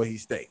people know where he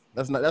stay.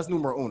 That's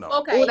numero uno.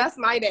 Okay, that's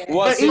my dad.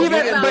 Well, but so you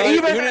didn't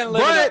live in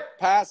a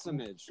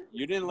parsonage.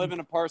 You didn't live in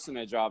a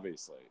parsonage,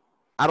 obviously.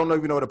 I don't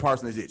even know what a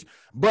parsonage is.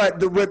 But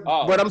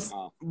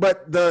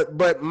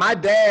my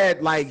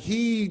dad, like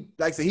he,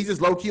 like I said, he's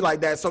just low key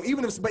like that. So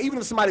even if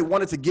somebody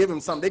wanted to give him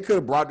something, they could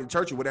have brought it to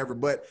church or whatever.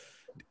 But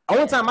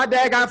only time my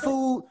dad got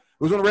food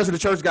was when the rest of the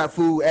church got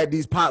food at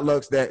these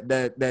potlucks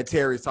that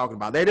Terry's talking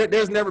about.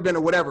 There's never been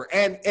a whatever.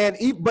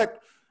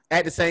 But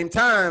at the same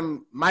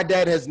time, my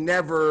dad has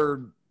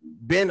never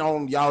been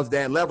on y'all's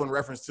dad level in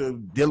reference to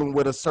dealing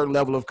with a certain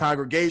level of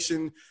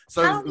congregation,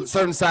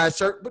 certain size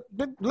church.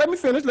 But let me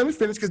finish,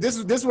 because this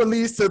is what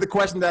leads to the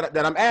question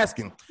that I'm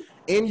asking.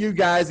 In you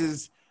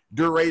guys'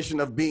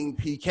 duration of being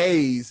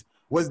PKs,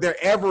 was there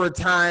ever a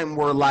time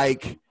where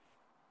like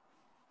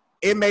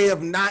it may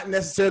have not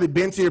necessarily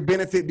been to your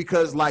benefit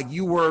because like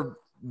you were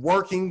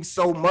working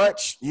so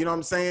much? You know what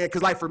I'm saying?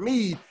 Because like for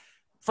me,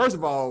 first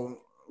of all,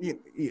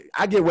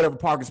 I get whatever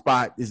parking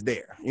spot is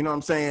there. You know what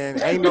I'm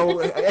saying? Ain't no.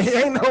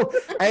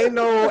 I don't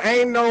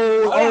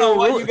know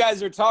what you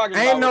guys are talking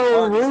about. Ain't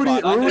no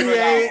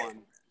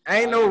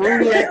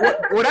Rudy.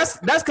 Well,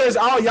 that's because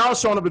all y'all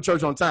showing up to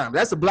church on time.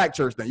 That's a black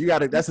church thing.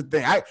 That's the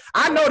thing.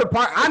 I know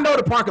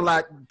the parking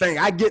lot thing.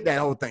 I get that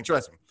whole thing.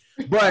 Trust me.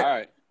 But all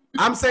right.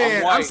 I'm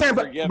saying,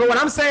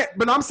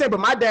 but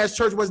my dad's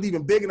church wasn't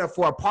even big enough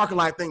for a parking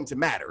lot thing to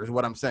matter. Is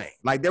what I'm saying.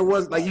 Like there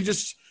was, like you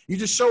just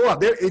show up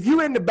there. If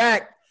you in the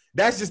back,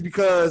 that's just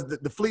because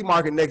the flea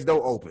market next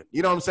door open.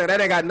 You know what I'm saying?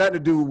 That ain't got nothing to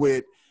do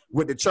with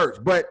the church.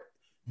 But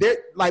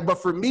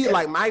for me,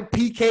 like my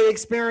PK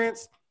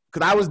experience,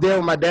 because I was there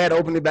when my dad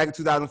opened it back in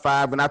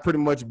 2005, and I pretty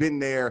much been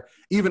there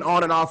even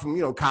on and off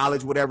from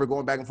college, whatever,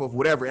 going back and forth,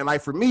 whatever. And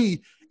like for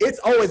me, it's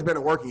always been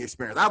a working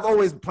experience. I've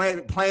always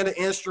playing an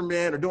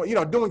instrument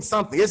or doing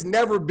something. It's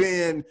never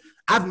been.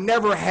 I've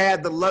never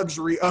had the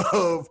luxury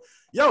of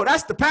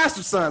that's the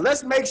pastor's son.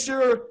 Let's make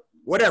sure.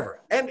 Whatever.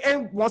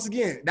 And once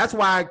again, that's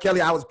why, Kelly,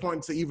 I was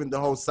pointing to even the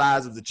whole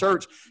size of the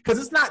church, because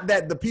it's not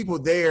that the people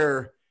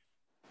there,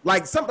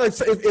 like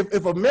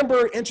if a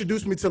member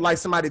introduced me to like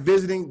somebody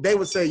visiting, they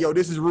would say, yo,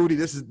 this is Rudy,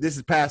 this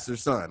is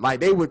pastor's son.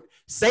 Like they would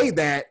say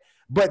that,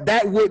 but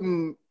that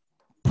wouldn't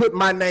put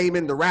my name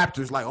in the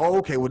Raptors like, oh,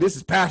 okay, well, this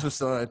is pastor's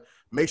son.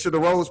 Make sure the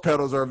rose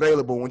petals are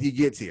available when he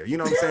gets here. You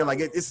know what I'm saying? Like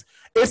it's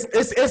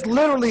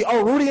literally,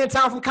 oh, Rudy in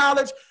town from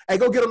college. Hey,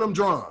 go get on them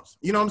drums.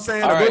 You know what I'm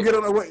saying? Right. Go get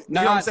on. You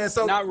know what I'm saying?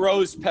 So not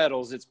rose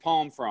petals, it's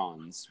palm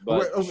fronds.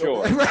 But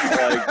sure.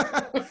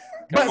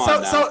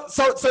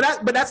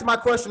 But that's my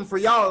question for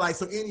y'all. Like,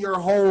 so in your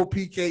whole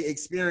PK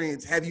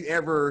experience, have you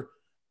ever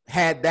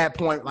had that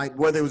point, like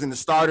whether it was in the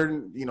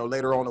starter,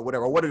 later on or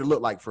whatever? Or what did it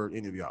look like for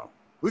any of y'all?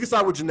 We can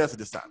start with Janessa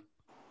this time.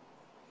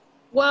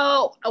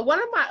 Well,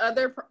 one of my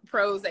other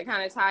pros that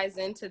kind of ties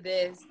into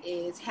this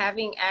is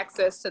having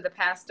access to the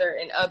pastor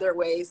in other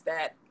ways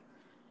that,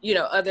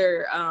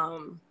 other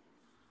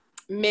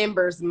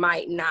members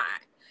might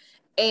not.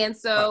 And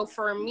so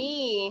for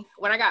me,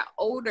 when I got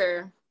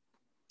older,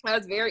 I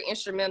was very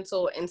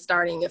instrumental in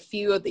starting a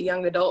few of the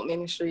young adult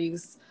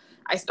ministries.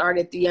 I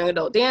started the young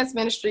adult dance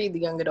ministry, the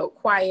young adult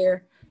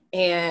choir,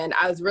 and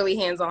I was really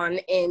hands-on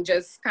in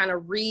just kind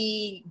of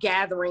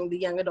regathering the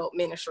young adult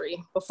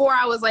ministry. Before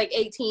I was like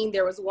 18,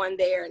 there was one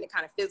there and it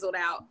kind of fizzled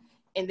out.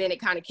 And then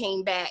it kind of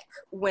came back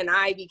when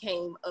I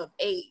became of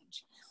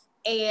age.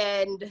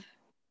 And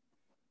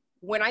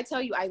when I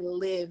tell you I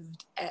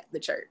lived at the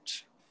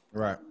church.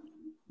 Right.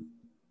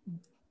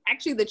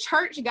 Actually, the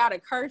church got a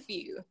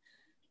curfew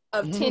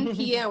of 10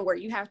 p.m. where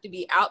you have to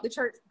be out the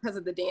church because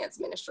of the dance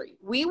ministry.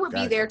 We would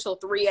be there till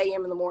 3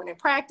 a.m. in the morning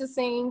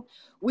practicing.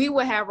 We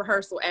would have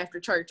rehearsal after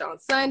church on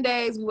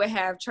Sundays. We would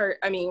have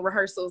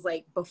rehearsals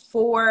like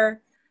before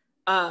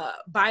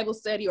Bible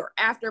study or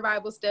after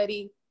Bible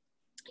study.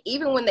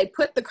 Even when they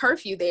put the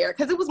curfew there,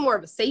 because it was more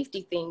of a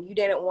safety thing. You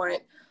didn't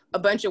want a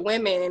bunch of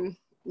women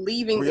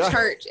leaving the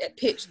church at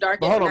pitch dark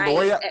at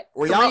night.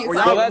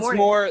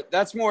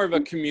 That's more of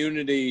a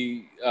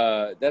community.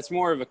 That's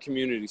more of a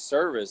community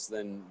service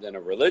than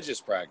a religious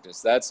practice.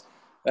 That's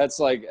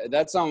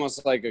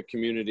almost like a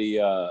community,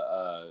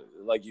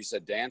 like you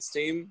said, dance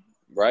team,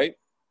 right?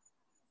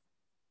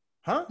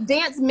 Huh?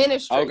 Dance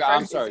ministry. Okay,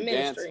 I'm sorry,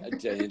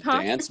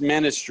 dance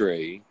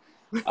ministry.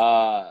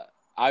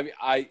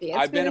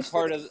 I've been a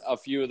part of a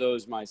few of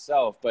those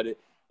myself, but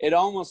it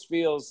almost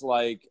feels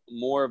like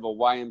more of a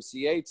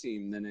YMCA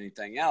team than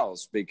anything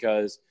else,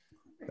 because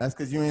that's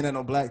because you ain't at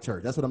no black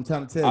church. That's what I'm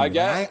trying to tell you. I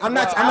guess. I'm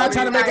not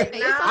trying to make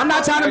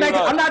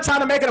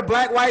it a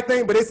black white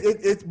thing, but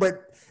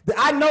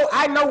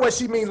I know what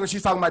she means when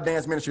she's talking about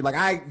dance ministry. Like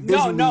I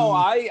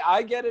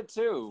get it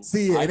too.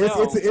 See it, and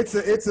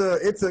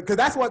it's because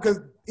that's what,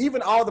 because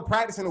even all the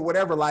practicing or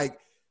whatever, like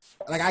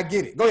I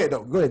get it. Go ahead,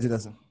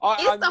 Janessa.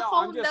 It's a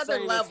whole nother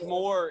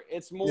level.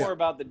 It's more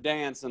about the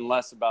dance and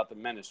less about the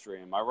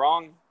ministry. Am I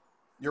wrong?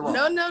 You're wrong.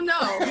 No. no.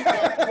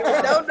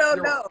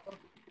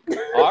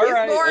 All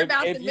right.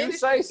 If you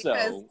say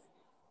so.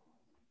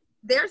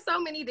 there's so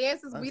many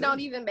dances we don't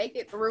even make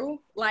it through,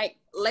 like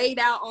laid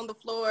out on the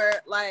floor,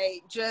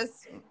 like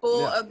just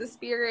full of the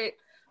spirit.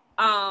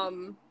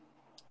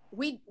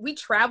 We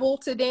travel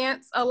to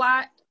dance a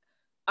lot.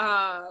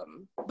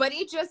 But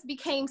it just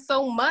became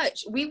so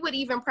much. We would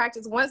even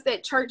practice once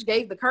that church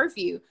gave the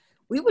curfew.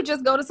 We would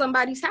just go to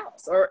somebody's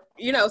house, or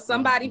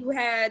somebody who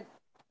had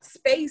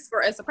space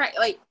for us to practice.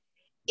 Like,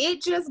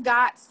 it just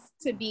got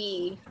to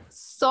be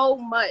so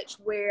much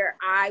where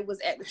I was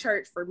at the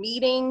church for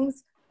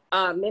meetings,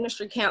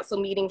 ministry council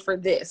meeting for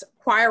this,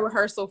 choir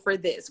rehearsal for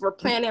this. We're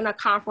planning a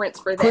conference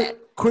for that.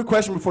 Quick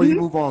question before you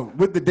move on.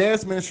 With the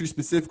dance ministry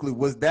specifically,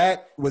 was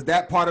that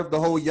part of the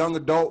whole young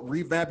adult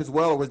revamp as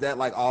well, or was that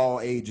like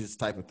all ages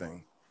type of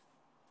thing?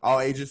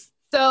 All ages?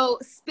 So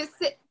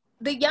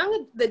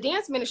the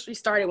dance ministry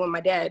started when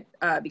my dad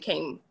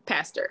became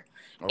pastor.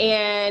 Okay.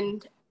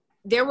 And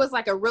there was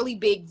like a really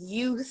big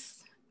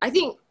youth, I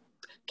think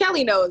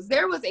Kelly knows,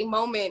 there was a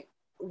moment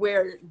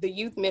where the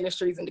youth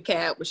ministries in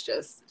DeKalb was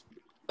just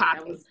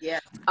popping.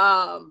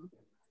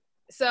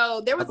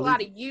 So there was a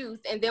lot of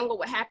youth, and then what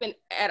would happen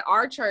at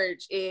our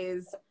church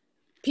is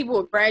people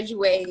would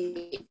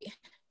graduate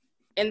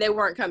and they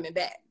weren't coming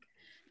back.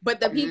 But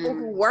the people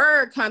who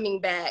were coming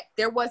back,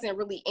 there wasn't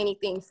really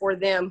anything for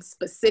them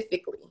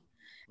specifically.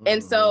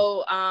 And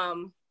so,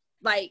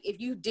 like, if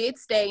you did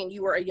stay and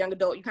you were a young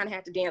adult, you kind of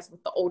had to dance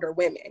with the older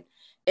women.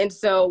 And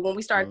so when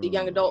we started the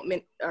young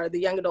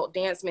adult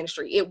dance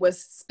ministry, it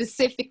was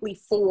specifically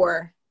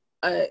for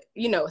a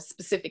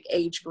specific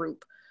age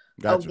group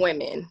of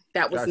women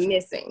that was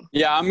missing.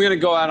 Yeah, I'm gonna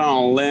go out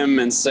on a limb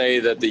and say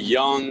that the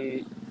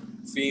young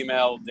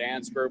female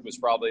dance group was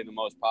probably the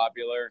most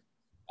popular,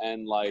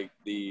 and like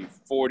the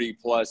 40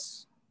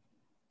 plus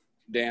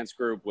dance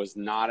group was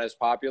not as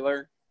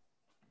popular.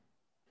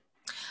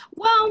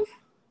 Well,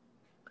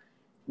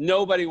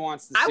 nobody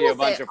wants to see a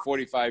bunch of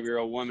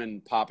 45-year-old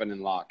women popping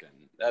and locking.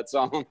 That's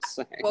all I'm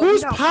saying. Well,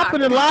 who's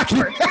popping and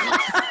locking?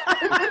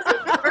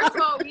 First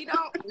of all, we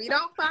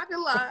don't pop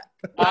and lock.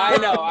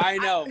 I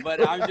know,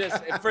 but I'm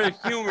just, for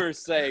humor's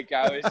sake,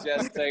 I was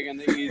just taking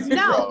the easy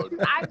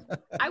road.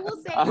 I will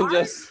say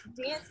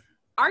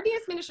our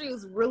dance ministry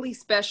was really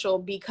special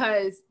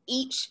because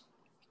each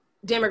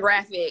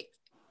demographic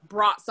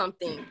brought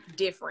something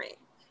different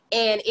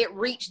and it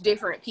reached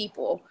different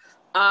people.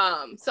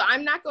 So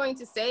I'm not going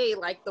to say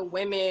like the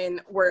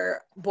women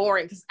were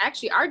boring, because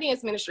actually our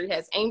dance ministry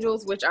has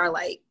angels, which are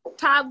like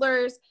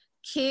toddlers,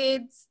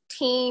 kids,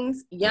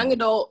 teens, young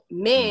adult,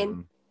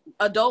 men,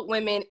 adult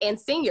women, and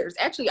seniors.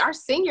 Actually, our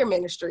senior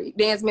ministry,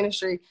 dance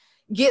ministry,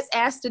 gets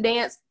asked to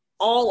dance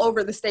all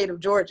over the state of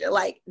Georgia.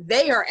 Like,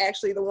 they are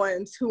actually the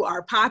ones who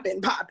are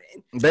popping.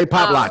 They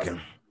pop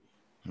locking.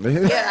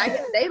 Yeah, I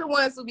guess they the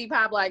ones who be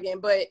pop locking,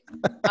 but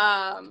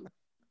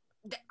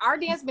our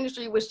dance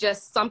ministry was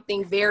just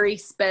something very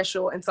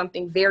special and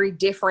something very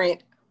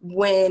different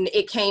when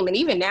it came. And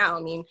even now, I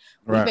mean,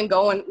 we've been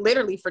going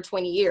literally for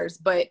 20 years,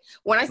 but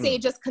when I say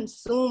it just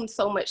consumed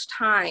so much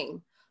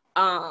time,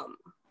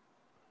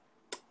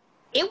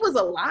 it was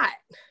a lot.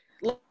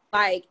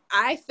 Like,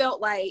 I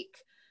felt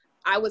like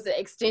I was an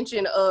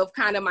extension of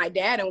kind of my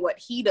dad and what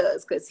he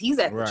does, because he's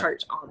at the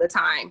church all the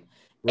time.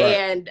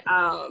 And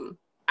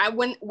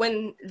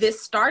when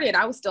this started,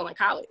 I was still in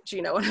college,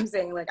 you know what I'm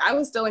saying? Like, I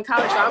was still in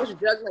college, so I was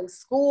juggling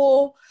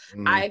school.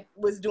 I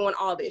was doing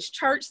all this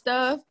church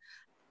stuff,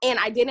 and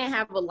I didn't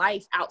have a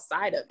life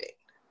outside of it.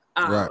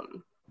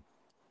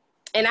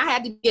 And I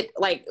had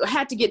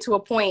to get to a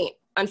point,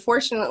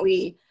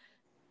 unfortunately,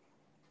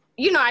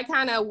 you know, I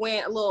kind of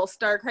went a little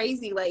stir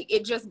crazy. Like,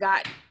 it just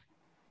got,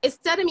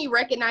 instead of me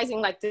recognizing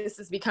like this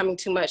is becoming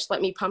too much, let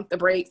me pump the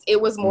brakes,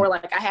 it was more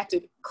like I had to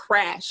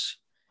crash.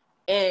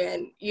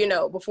 And, you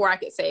know, before I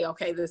could say,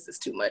 okay, this is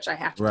too much, I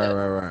have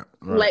to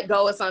let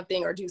go of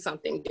something or do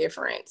something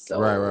different. So,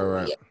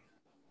 yeah.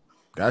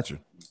 Gotcha.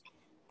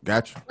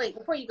 Wait,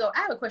 before you go,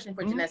 I have a question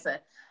for Janessa.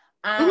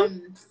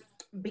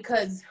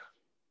 Because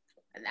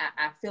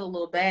I feel a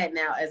little bad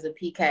now as a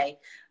PK.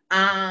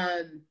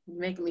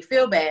 Making me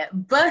feel bad,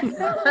 but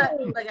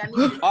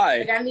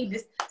I need to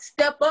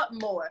step up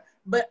more.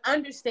 But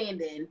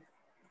understanding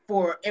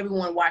for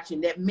everyone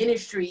watching that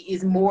ministry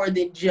is more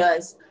than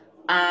just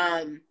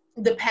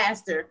the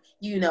pastor,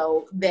 you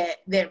know,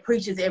 that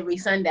preaches every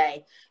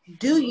Sunday.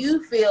 Do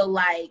you feel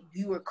like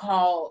you were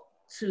called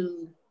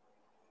to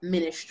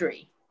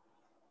ministry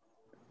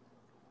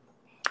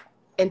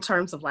in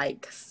terms of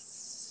like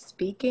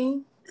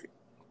speaking?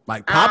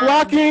 Like pop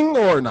locking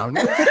or no?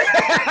 So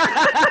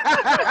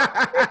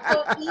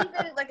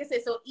even, like I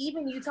said,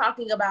 even you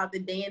talking about the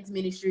dance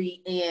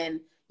ministry and,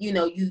 you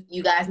know,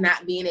 you guys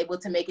not being able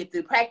to make it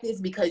through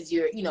practice because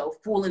you're, you know,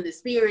 full in the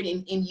spirit,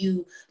 and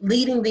you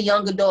leading the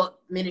young adult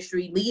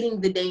ministry, leading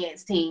the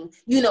dance team,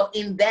 you know,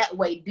 in that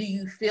way, do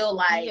you feel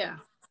like,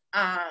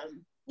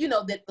 you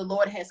know, that the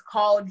Lord has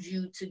called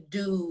you to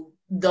do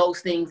those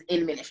things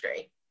in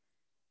ministry?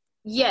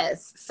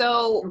 Yes.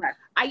 So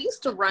I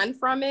used to run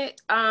from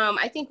it.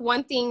 I think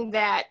one thing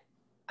that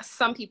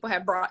some people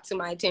have brought to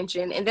my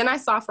attention, and then I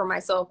saw for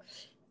myself,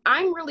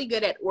 I'm really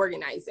good at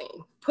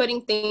organizing,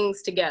 putting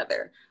things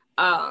together.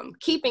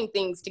 keeping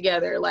things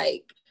together.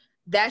 Like,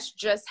 that's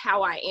just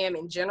how I am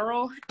in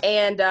general.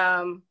 And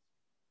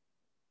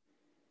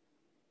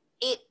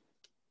it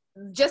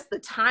just the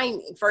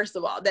timing, first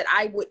of all, that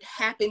I would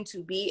happen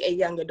to be a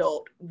young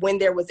adult when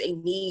there was a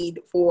need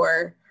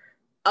for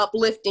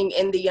uplifting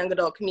in the young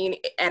adult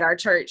community at our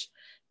church.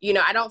 You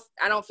know, I don't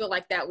feel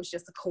like that was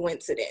just a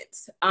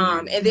coincidence.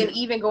 And then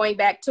even going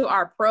back to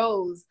our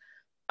pros,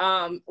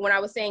 when I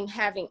was saying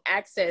having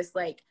access,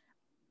 like,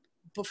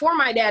 before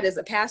my dad is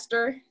a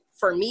pastor,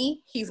 for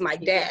me, he's my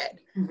dad.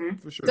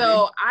 For sure.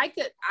 So I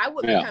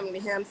would be coming to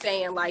him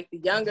saying, like, the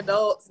young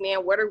adults, man,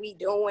 what are we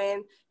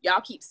doing?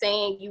 Y'all keep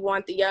saying you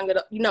want the young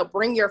adult, you know,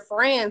 bring your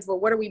friends, but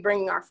what are we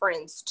bringing our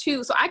friends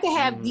to? So I could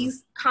have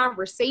these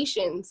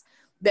conversations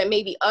that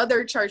maybe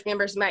other church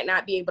members might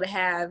not be able to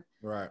have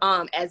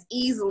as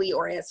easily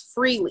or as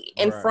freely.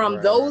 And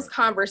from those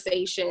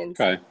conversations,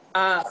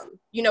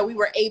 you know, we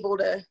were able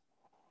to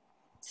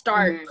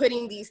start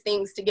putting these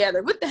things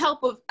together with the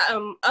help of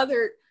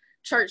other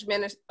church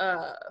members,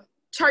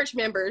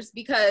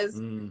 because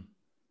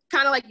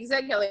kind of like you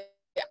said, Kelly,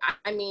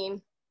 I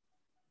mean,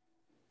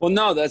 well,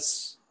 no,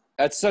 that's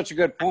such a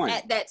good point.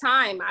 At that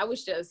time, I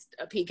was just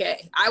a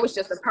PK. I was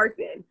just a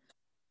person.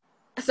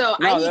 So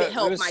I needed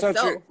help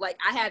myself. Like,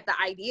 I had the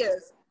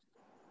ideas.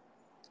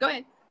 Go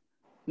ahead.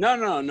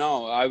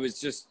 No. I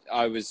was just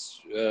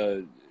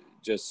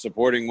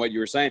supporting what you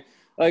were saying.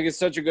 Like, it's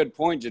such a good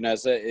point,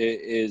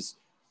 Janessa.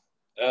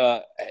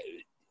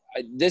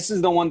 This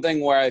is the one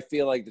thing where I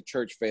feel like the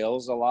church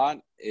fails a lot,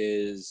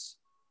 is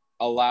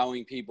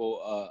allowing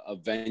people a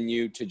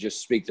venue to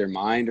just speak their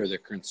mind or their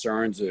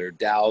concerns or their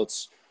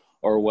doubts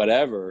or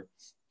whatever.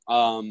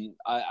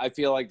 I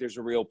feel like there's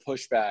a real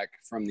pushback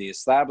from the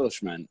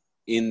establishment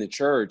in the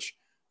church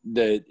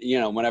that, you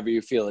know, whenever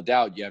you feel a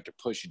doubt, you have to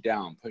push it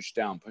down.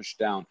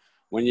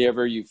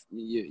 Whenever you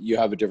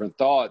have a different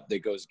thought that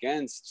goes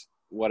against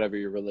whatever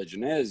your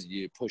religion is,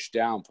 you push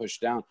down.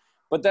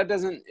 But that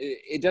doesn't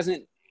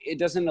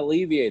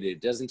alleviate it.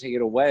 It doesn't take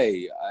it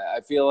away. I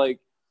feel like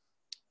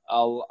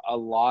a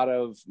lot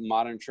of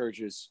modern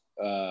churches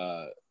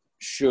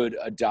should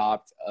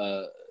adopt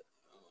a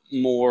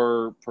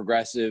more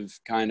progressive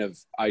kind of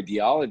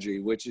ideology,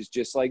 which is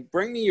just like,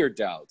 bring me your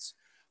doubts.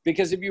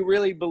 Because if you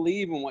really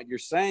believe in what you're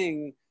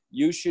saying,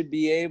 you should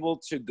be able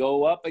to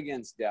go up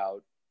against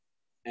doubt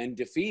and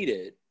defeat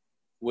it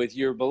with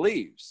your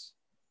beliefs.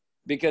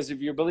 Because if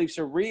your beliefs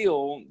are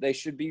real, they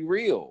should be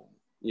real,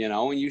 you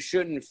know, and you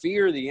shouldn't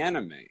fear the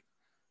enemy.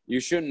 You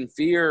shouldn't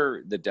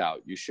fear the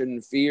doubt. You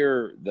shouldn't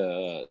fear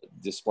the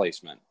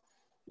displacement.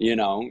 You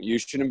know, you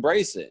should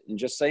embrace it and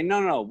just say,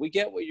 no, we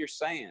get what you're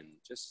saying.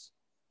 Just,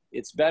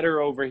 it's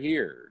better over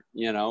here,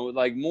 you know,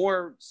 like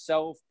more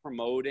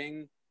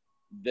self-promoting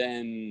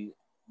than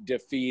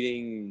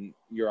defeating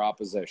your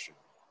opposition.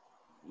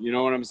 You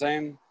know what I'm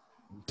saying?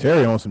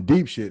 Terry on some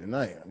deep shit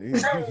tonight.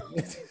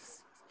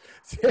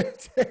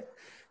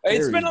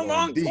 It's been a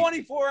long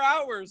 24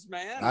 hours,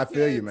 man. I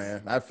feel you,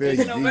 man. I feel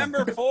you.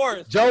 November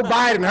 4th. Joe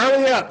Biden,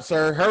 hurry up,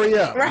 sir. Hurry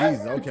up.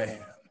 Jeez,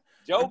 okay.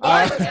 Joe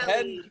Biden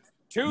had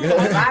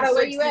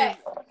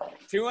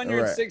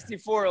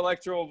 264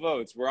 electoral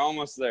votes. We're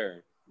almost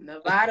there.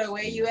 Nevada,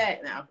 where you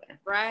at now?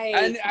 Right.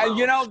 And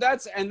you know,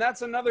 that's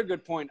another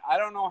good point. I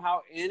don't know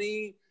how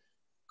any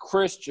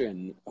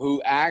Christian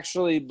who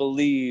actually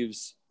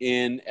believes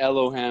in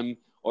Elohim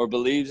or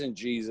believes in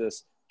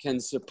Jesus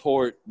can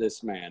support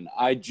this man.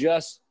 I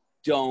just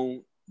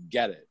don't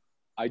get it.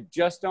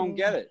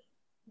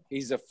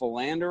 He's a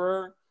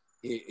philanderer.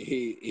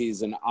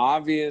 He's an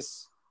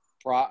obvious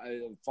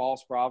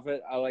false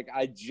prophet.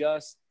 I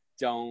just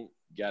don't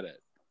get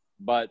it.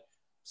 But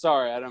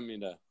sorry, I don't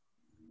mean to.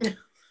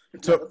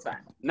 So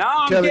now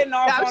I'm getting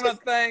off on a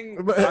thing.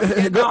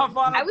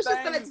 I was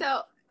just gonna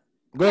tell.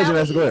 Go ahead,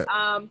 Janessa. Go ahead.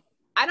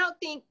 I don't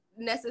think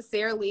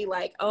necessarily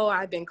like, oh,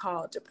 I've been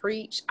called to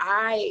preach.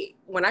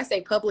 When I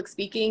say public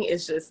speaking,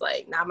 it's just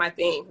like not my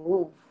thing.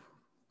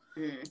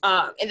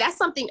 And that's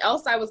something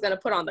else I was going to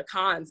put on the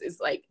cons, is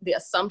like the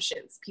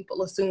assumptions.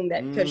 People assume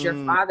that because your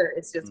father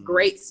is just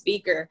great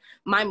speaker.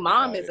 My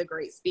mom is a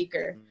great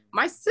speaker.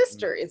 My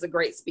sister is a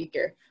great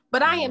speaker,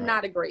 but I am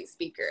not a great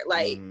speaker.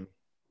 Like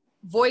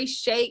voice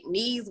shake,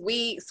 knees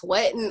weak,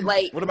 sweating.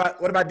 Like what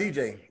about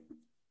DJ?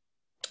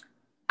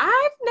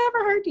 I've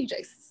never heard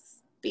DJ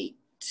speak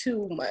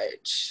too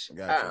much.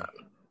 Gotcha.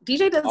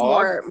 DJ does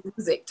more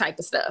music type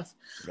of stuff.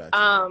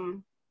 Gotcha.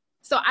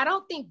 So I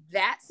don't think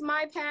that's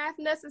my path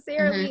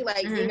necessarily,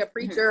 like being a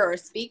preacher or a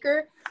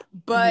speaker,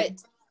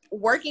 but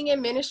working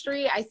in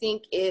ministry, I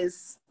think,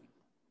 is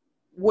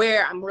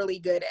where I'm really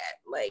good at.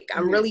 Like,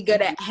 I'm really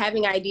good at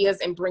having ideas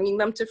and bringing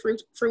them to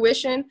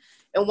fruition.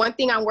 And one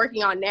thing I'm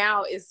working on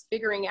now is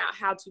figuring out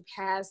how to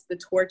pass the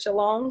torch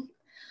along.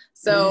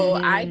 So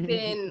I've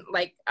been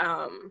like,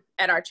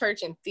 at our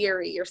church, in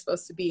theory, you're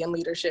supposed to be in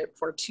leadership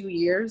for 2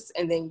 years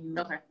and then you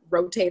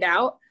rotate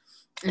out.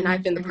 And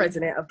I've been the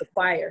president of the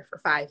choir for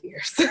 5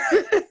 years.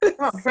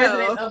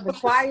 President of the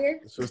choir.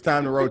 So it's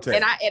time to rotate.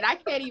 And I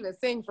can't even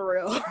sing for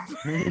real. So I'm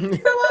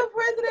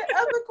president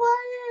of the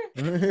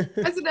choir.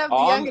 President of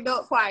the young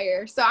adult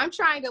choir. So I'm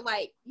trying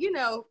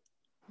to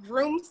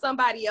groom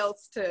somebody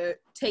else to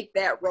take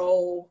that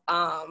role.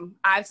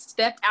 I've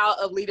stepped out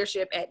of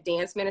leadership at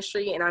dance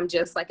ministry, and I'm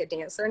just like a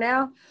dancer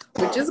now,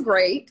 which is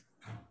great.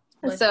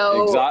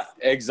 So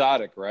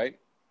exotic, right?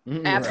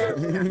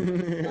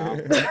 Absolutely not.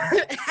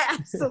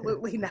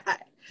 Absolutely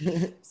not.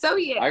 So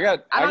yeah, I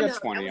got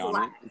 20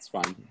 on it. It's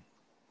fine.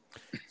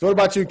 So what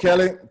about you,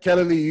 Kellie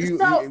Lee?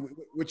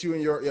 With you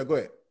and your go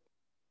ahead.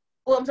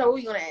 Well, I'm sorry. What were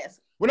you gonna ask?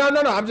 Well,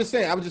 no. I'm just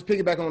saying. I was just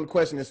piggybacking on the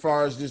question as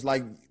far as just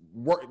like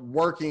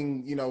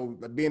working.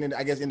 Being in,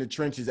 I guess, in the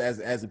trenches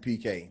as a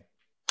PK.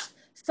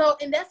 So,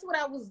 and that's what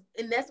I was,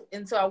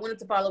 and so I wanted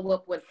to follow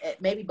up with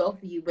maybe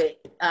both of you,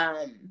 but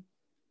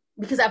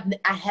because I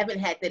haven't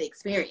had that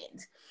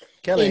experience.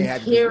 Kellie ain't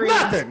had to do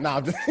nothing.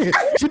 No,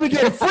 she been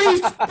getting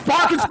free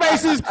parking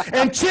spaces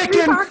and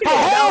chicken her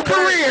whole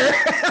career.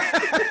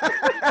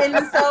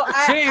 And so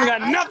she ain't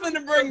got nothing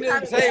to bring to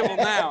the table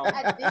now.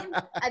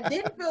 I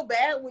didn't feel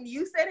bad when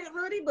you said it,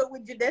 Rudy, but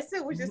when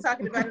Janessa was just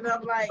talking about it,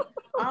 I'm like,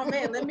 oh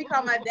man, let me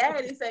call my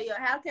dad and say, yo,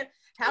 how can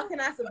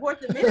I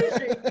support the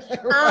ministry?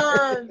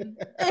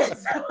 And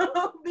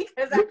so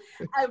because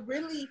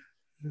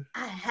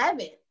I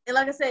haven't. And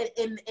like I said,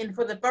 and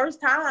for the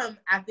first time,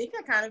 I think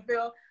I kind of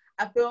feel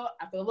a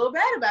little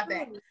bad about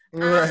that.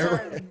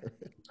 Right.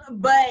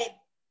 But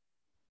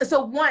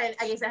so one,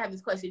 I guess I have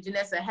this question,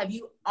 Janessa. Have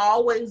you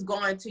always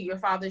gone to your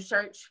father's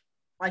church?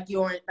 Have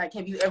you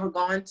ever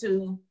gone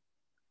to?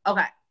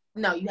 Okay,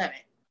 no, you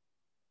haven't.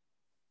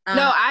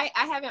 No, I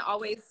haven't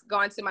always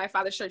gone to my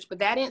father's church, but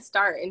that didn't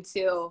start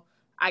until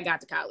I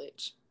got to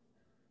college.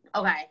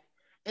 Okay.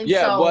 And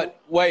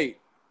wait.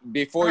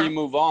 Before you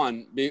move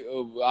on,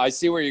 I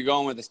see where you're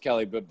going with this,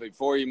 Kellie, but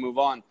before you move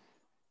on,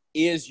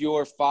 is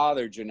your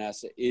father,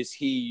 Janessa, is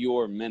he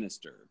your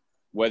minister?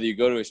 Whether you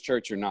go to his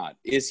church or not,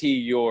 is he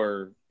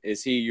your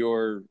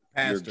pastor,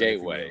 your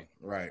gateway?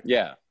 Right.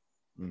 Yeah.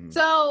 Mm-hmm.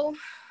 So,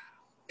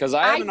 because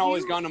I haven't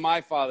always gone to my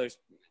father's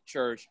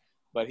church,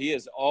 but he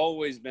has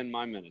always been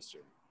my minister.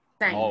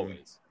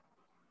 Always.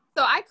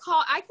 So I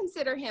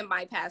consider him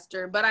my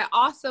pastor, but I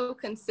also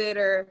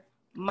consider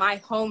my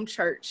home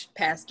church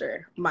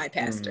pastor my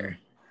pastor.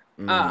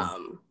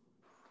 Mm-hmm.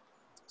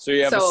 So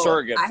you have a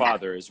surrogate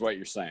father, is what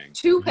you're saying.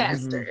 2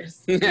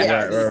 pastors. Mm-hmm.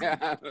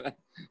 Yes.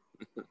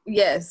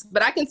 Yes,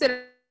 but I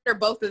consider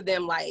both of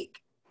them like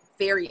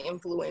very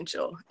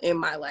influential in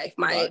my life.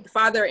 My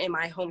father and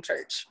my home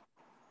church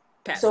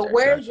pastor. So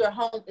where's your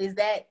home? Is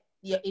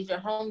your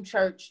home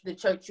church the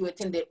church you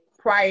attended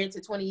prior to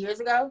 20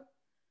 years ago?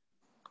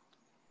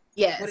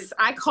 Yes,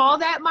 I call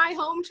that my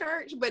home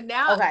church, but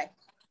now. Okay.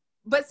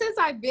 But since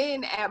I've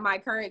been at my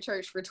current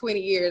church for 20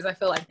 years, I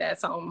feel like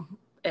that's home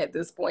at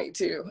this point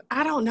too.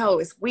 I don't know.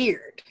 It's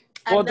weird.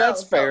 Well,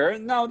 that's fair.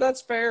 No,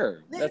 that's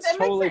fair. That's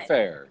totally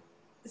fair.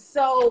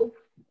 So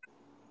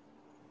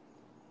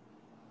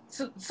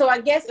I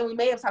guess, and we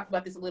may have talked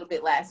about this a little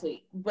bit last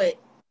week,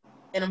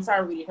 and I'm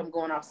sorry, Rudy, if I'm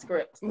going off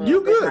script.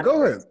 You good.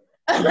 Go ahead.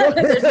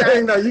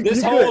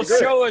 This whole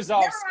show is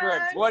off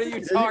script. What are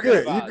you talking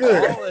about? You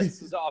good. All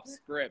this is off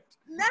script.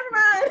 Never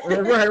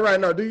mind. Right.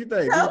 No, do you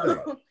think?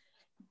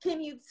 Can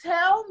you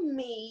tell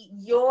me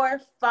your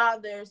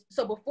father's,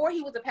 so before he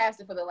was a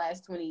pastor for the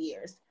last 20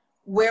 years,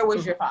 where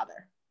was your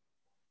father?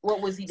 What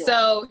was he doing?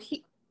 So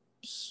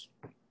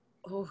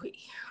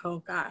oh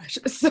gosh.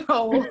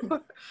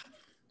 So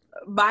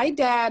my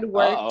dad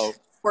worked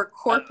for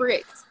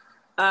corporate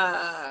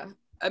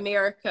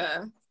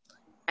America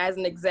as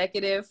an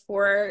executive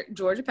for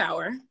Georgia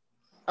Power.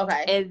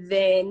 Okay. And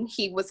then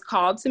he was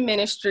called to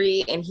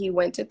ministry and he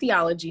went to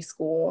theology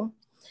school.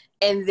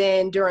 And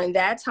then during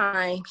that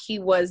time, he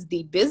was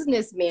the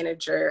business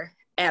manager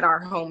at our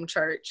home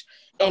church.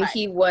 And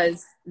he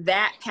was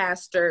that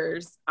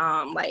pastor's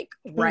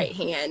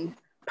right-hand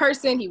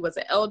person. He was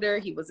an elder.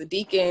 He was a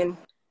deacon.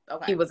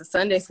 Okay. He was a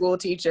Sunday school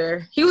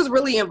teacher. He was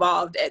really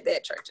involved at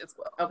that church as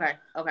well. Okay.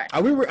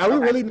 Are we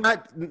really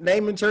not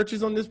naming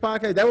chururs on this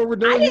podcast? Is that what we're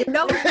doing? I didn't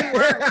know if we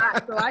were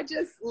not, so I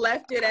just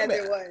left it as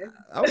it was.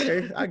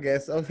 Okay, I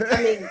guess. Okay.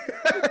 I mean,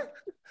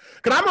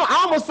 because I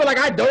almost feel like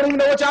I don't even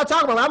know what y'all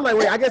talking about. I'm like,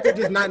 wait, I guess they're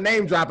just not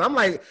name dropping. I'm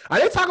like, are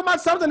they talking about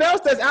something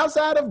else that's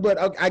outside of? But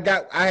I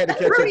had to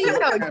catch up. Rudy, you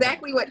know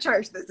exactly what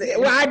church this is.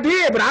 Well, I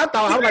did, but I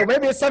was like,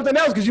 maybe it's something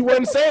else because you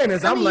wasn't saying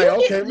this. I'm like,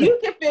 okay. You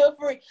can feel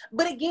free.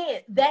 But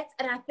again,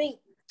 I think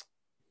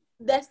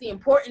that's the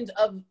importance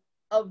of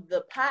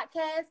the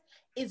podcast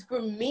is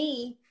for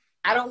me.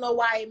 I don't know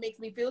why it makes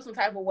me feel some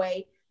type of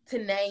way to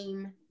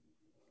name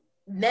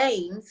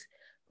names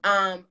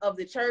of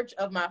the church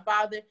of my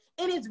father.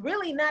 And it's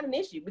really not an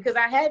issue because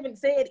I haven't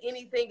said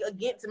anything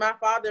against my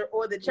father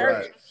or the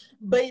church, right.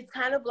 But it's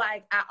kind of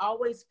like, I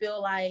always feel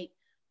like,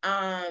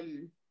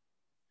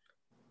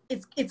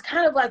 it's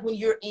kind of like when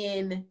you're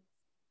in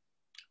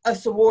a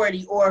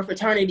sorority or a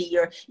fraternity,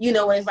 or, you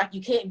know, and it's like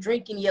you can't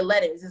drink in your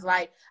letters. It's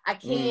like, I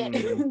can't,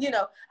 you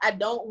know, I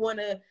don't want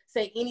to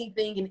say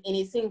anything, and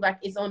it seems like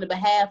it's on the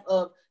behalf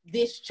of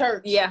this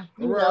church, you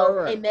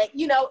know, and that,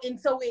 you know, and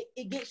so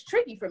it gets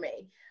tricky for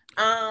me.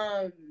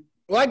 Well,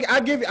 I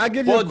give you a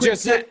quick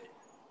tip.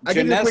 I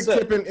give you a quick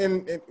tip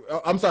in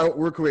I'm sorry,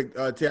 real quick,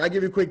 Ted. I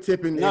give you a quick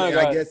tip in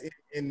I guess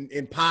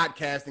in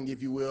podcasting,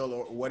 if you will,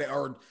 or whatever,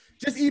 or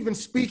just even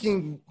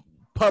speaking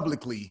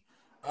publicly.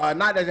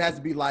 Not that it has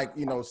to be like,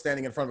 you know,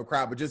 standing in front of a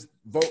crowd, but just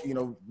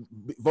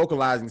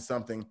vocalizing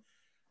something.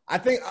 I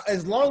think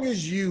as long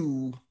as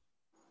you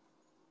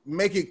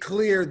make it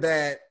clear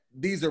that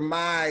these are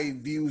my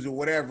views or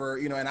whatever,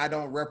 you know, and I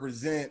don't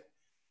represent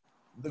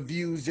the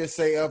views, just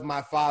say, of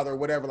my father or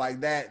whatever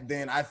like that,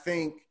 then I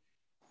think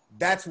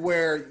that's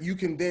where you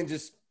can then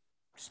just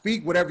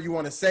speak whatever you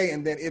want to say.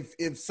 And then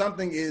if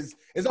something is,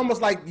 it's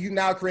almost like you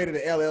now created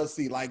an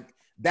LLC, like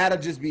that'll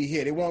just be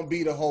hit. It won't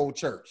be the whole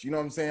church. You know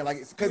what I'm saying? Like,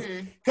 it's because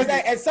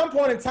at some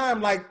point in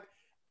time, like,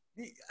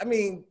 I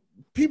mean,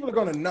 people are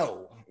going to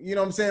know. You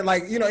know what I'm saying?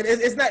 Like, you know,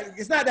 it's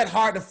not that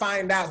hard to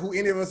find out who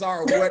any of us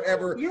are or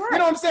whatever. You're right. You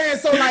know what I'm saying?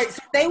 So like,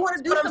 they want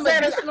to do some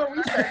additional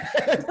research.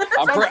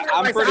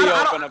 I'm pretty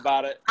open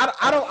about it.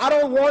 I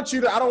don't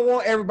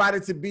want everybody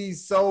to be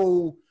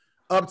so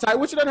uptight,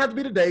 which it doesn't have to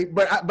be today,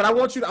 but I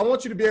want you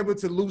to be able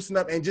to loosen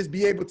up and just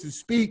be able to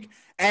speak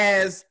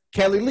as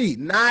Kellie Lee,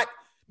 not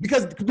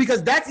because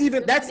that's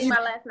even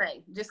my last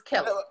name, just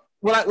Kelly.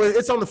 Well,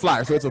 it's on the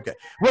flyer, so it's okay.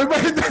 But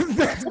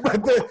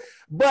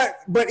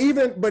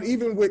even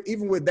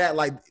with that,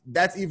 like,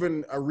 that's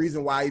even a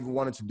reason why I even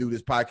wanted to do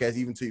this podcast,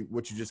 even to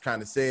what you just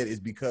kind of said, is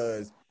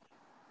because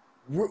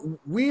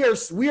we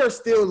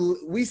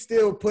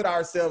still put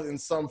ourselves in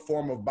some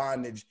form of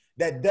bondage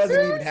that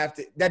doesn't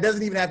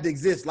even have to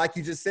exist. Like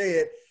you just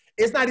said,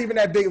 it's not even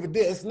that big of a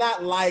deal. It's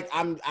not like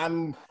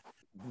I'm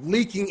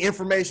leaking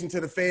information to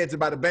the feds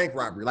about a bank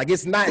robbery. Like,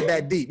 it's not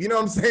that deep. You know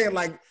what I'm saying?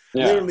 Like,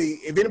 literally,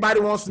 if anybody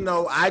wants to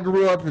know, I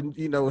grew up and,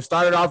 you know,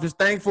 started off as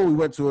Thankful. We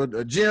went to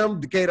a gym,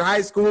 Decatur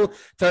High School,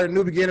 turned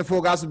New Beginning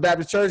Full Gospel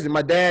Baptist Church, and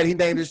my dad, he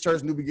named his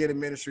church New Beginning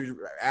Ministries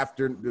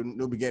after the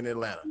New Beginning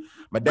Atlanta.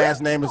 My dad's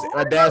name is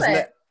my dad's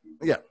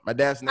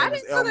name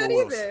is Elmer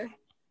Wilson.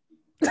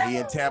 He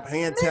in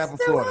Tampa,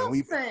 Florida.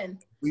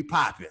 We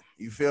popping.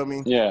 You feel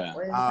me? Yeah.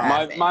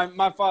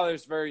 My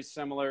father's very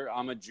similar.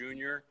 I'm a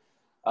junior.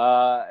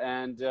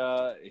 And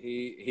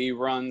he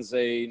runs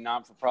a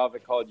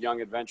not-for-profit called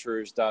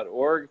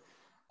youngadventurers.org,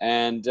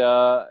 and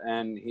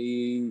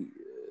he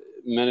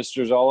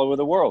ministers all over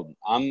the world.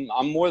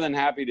 I'm more than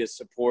happy to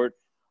support,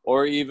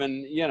 or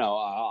even, you know,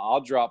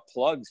 I'll drop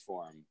plugs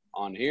for him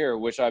on here,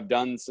 which I've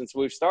done since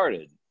we've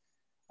started.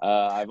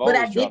 But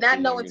I did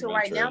not know until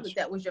right now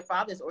that was your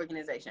father's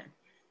organization.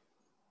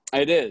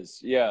 It is,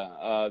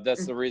 yeah.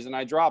 That's the reason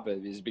I drop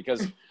it, is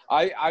because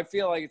I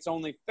feel like it's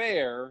only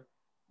fair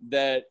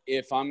that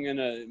if I'm going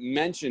to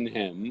mention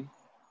him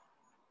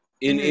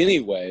in any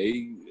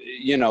way,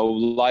 you know,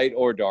 light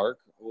or dark,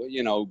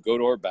 you know, good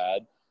or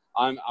bad,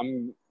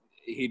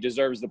 he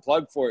deserves the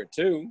plug for it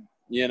too,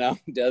 you know,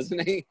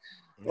 doesn't he?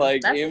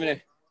 Like, even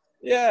if,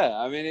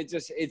 I mean,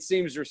 it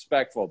seems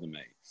respectful to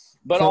me.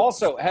 But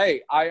also,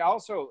 hey,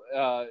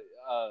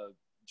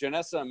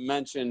 Janessa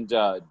mentioned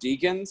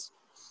deacons.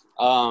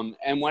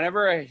 And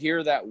whenever I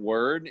hear that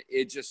word,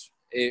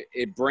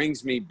 it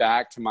brings me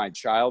back to my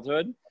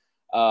childhood.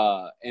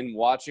 And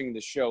watching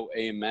the show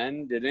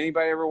Amen. Did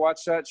anybody ever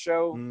watch that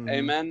show,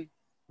 Amen?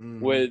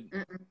 With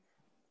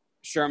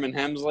Sherman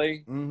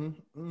Hemsley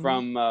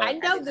from I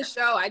know the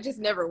show, I just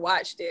never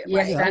watched it.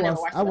 Yes,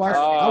 I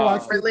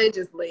watched it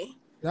religiously.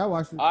 Yeah, I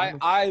watched it.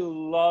 I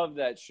love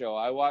that show.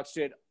 I watched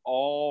it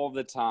all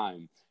the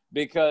time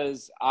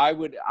because I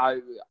would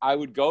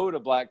go to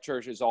black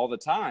churches all the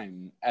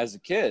time as a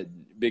kid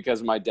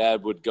because my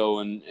dad would go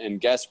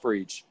and guest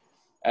preach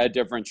at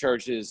different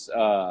churches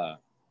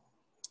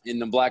in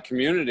the black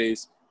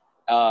communities,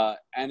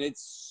 and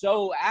it's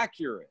so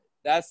accurate.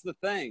 That's the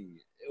thing.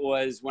 It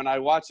was when I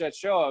watched that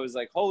show, I was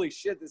like, holy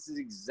shit, this is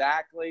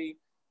exactly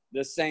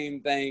the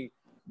same thing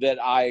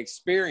that I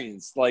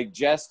experienced. Like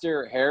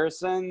Jester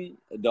Harrison,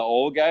 the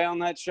old guy on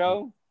that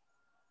show,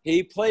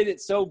 he played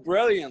it so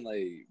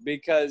brilliantly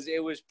because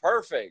it was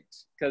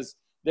perfect, because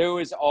there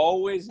was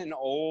always an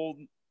old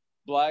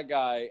black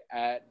guy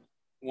at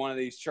one of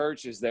these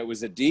churches that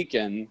was a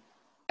deacon,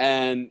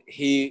 and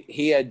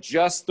he had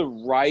just the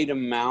right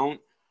amount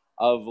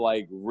of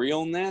like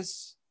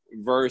realness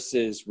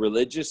versus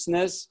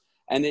religiousness,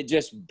 and it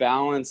just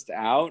balanced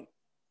out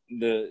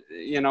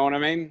you know what I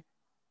mean?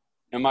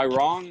 Am I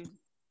wrong?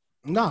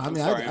 No, I mean,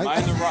 sorry, am I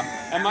in the wrong?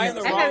 Am I in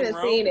the wrong room? I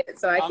haven't seen it,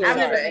 so I can't. I've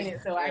never seen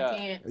it, so I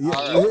can't. Yeah.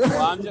 All right.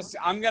 Well,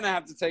 I'm gonna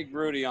have to take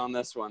Rudy on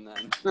this one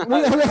then.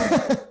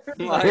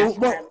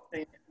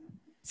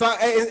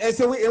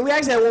 So we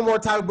actually have one more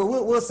topic, but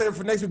we'll save it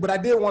for next week. But I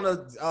did want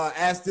to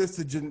ask this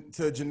to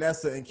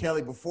Janessa and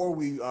Kellie before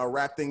we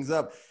wrap things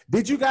up.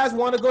 Did you guys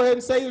want to go ahead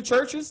and say your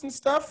churches and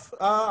stuff?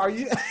 Are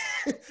you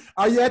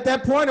at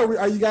that point, or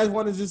are you guys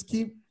want to just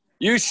keep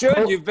You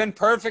should. You've been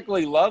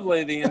perfectly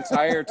lovely the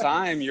entire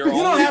time. You're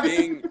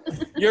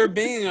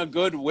being a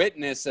good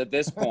witness at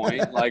this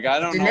point. Like, I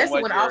don't know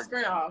what you're...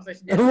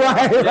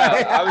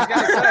 Right. I was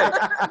gonna say,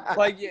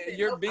 like,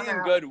 you're being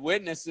good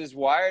witnesses.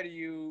 Why do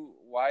you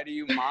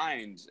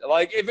mind?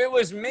 Like, if it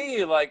was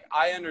me, like,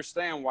 I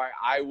understand why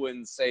I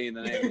wouldn't say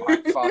the name of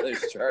my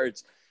father's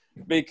church,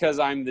 because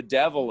I'm the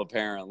devil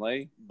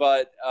apparently.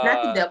 But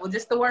not the devil,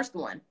 just the worst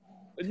one.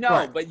 No,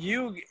 right. But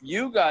you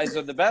guys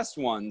are the best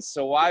ones,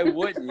 so why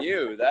wouldn't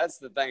you? That's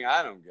the thing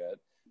I don't get.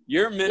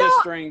 You're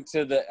ministering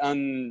to the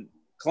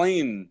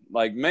unclean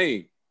like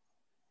me.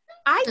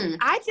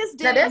 I just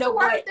didn't know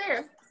what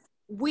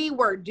we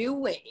were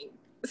doing.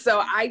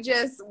 So I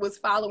just was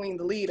following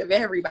the lead of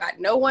everybody.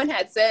 No one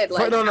had said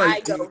like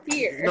I go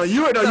here. No,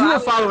 you were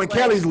following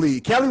Kellie's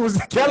lead. Kellie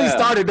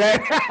started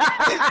that.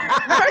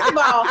 First of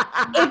all,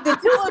 if the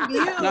two of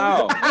you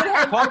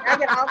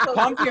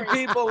pump your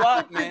people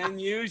up, man.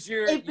 Use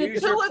your if the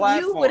use two your of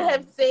platform. you would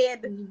have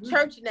said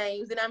church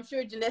names, then I'm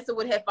sure Janessa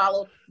would have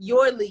followed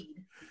your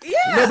lead.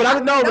 Yeah. But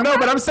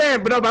I'm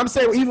saying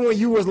even when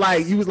you was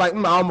like I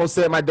almost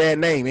said my dad's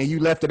name and you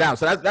left it out.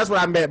 So that's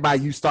what I meant by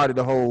you started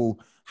the whole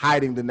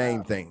hiding the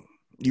name thing.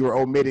 You were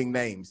omitting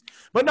names.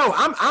 But no,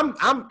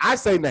 I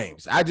say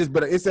names.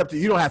 But it's up to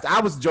you. You don't have to.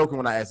 I was joking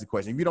when I asked the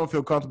question. If you don't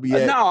feel comfortable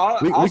yet,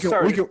 we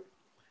can.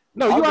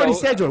 No, you already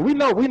said yours. We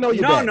know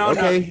your dad.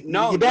 Okay,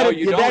 your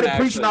daddy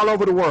preaching all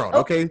over the world.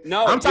 Okay,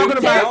 no, I'm talking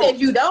about. Said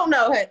you don't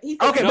know her.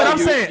 Okay, but I'm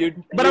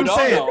saying,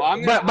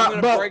 I'm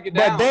gonna break it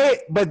down.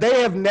 But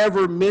they have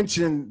never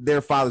mentioned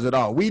their fathers at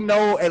all. We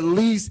know at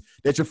least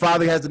that your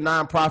father has a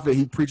nonprofit.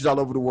 He preaches all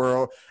over the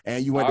world,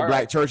 and you went to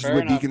black churches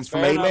with deacons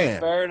from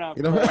Amen. Fair enough.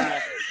 You know.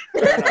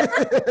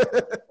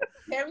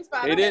 Terry's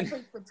father preached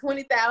for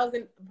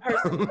 20,000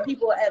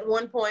 people at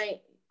one point.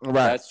 Right,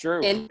 that's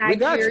true. In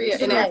Nigeria,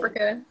 in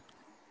Africa.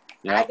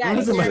 Yeah. I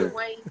got Terry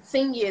Wayne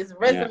Senior's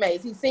resumes. Yeah.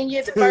 He's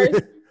senior, the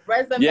first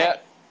resume.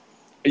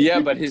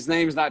 Yeah, but his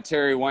name's not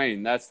Terry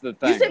Wayne. That's the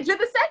thing. You said you're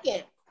the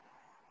second.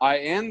 I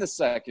am the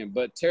second,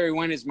 but Terry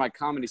Wayne is my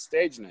comedy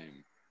stage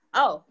name.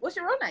 Oh, what's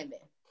your real name then?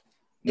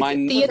 My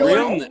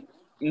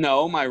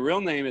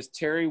real name is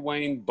Terry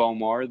Wayne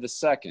Bomar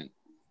II.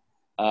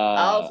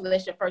 So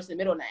that's your first and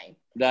middle name.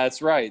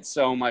 That's right.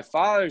 So my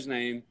father's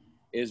name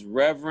is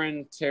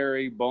Reverend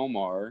Terry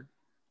Bomar,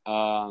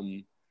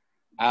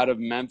 out of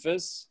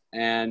Memphis,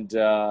 and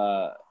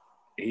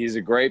he's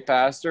a great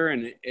pastor.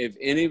 And if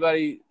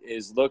anybody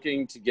is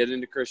looking to get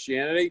into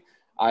Christianity,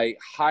 I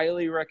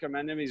highly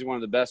recommend him. He's one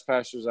of the best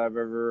pastors I've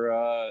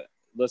ever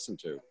listened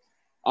to,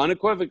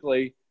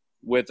 unequivocally,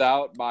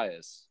 without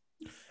bias.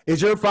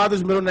 Is your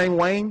father's middle name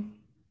Wayne?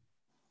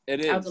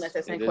 It is. I was gonna say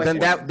the same question.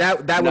 Then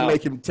that would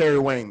make him Terry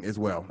Wayne as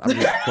well. I'm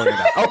just pointing it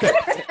out. Okay.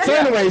 So,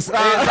 anyways,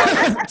 anyway,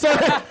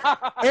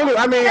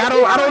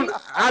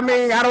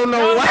 I don't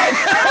know why.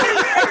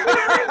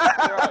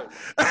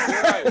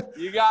 You're right.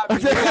 You got me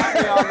on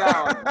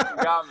that one.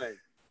 You got me.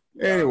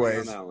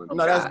 Anyways, no,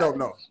 that's dope.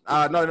 No.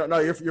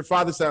 Your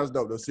father sounds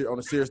dope though. On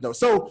a serious note.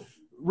 So,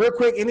 real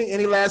quick,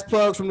 any last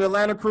plugs from the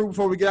Atlanta crew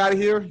before we get out of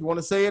here? You want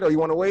to say it or you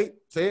want to wait?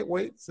 Say it.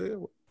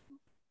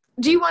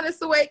 Do you want us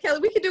to wait, Kellie?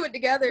 We can do it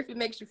together if it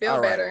makes you feel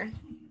better.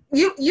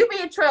 You be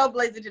a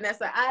trailblazer,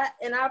 Janessa. I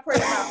pray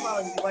my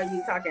apologies while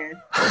you talking.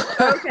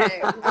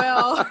 Okay.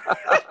 Well,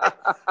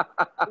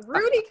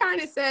 Rudy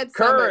kind of said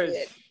some of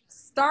it.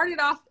 Started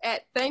off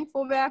at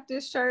Thankful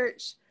Baptist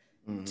Church,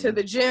 to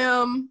the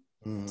gym,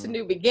 to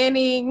New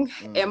Beginning,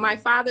 and my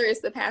father is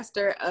the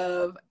pastor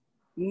of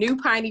New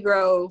Piney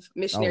Grove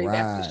Missionary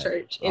Baptist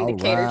Church in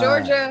Decatur,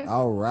 Georgia.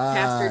 All right.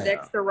 Pastor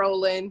Dexter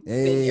Rowland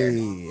Vineyard.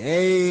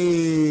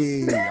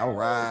 Hey, all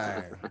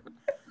right.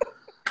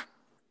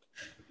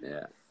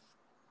 Yeah.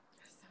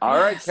 All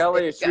right,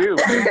 Kellie, it's you.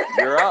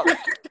 You're up. And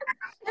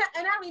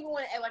I don't even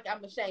want to act like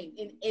I'm ashamed.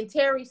 And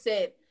Terry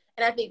said,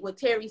 and I think what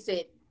Terry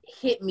said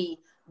hit me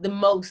the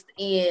most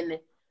in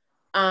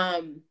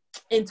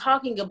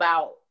talking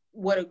about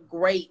what a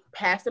great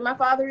pastor my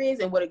father is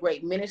and what a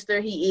great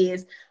minister he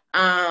is.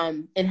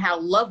 And how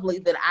lovely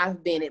that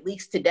I've been, at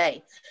least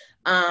today.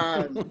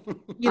 I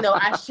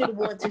should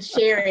want to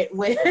share it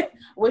with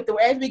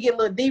as we get a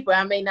little deeper.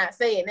 I may not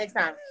say it next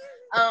time.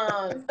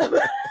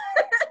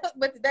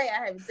 But today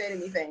I haven't said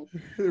anything.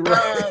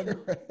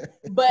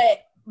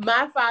 But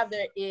my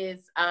father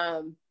is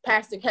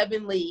Pastor Kellie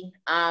Lee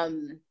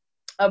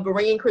of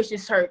Berean Christian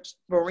Church,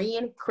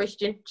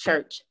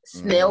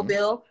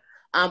 Snellville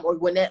or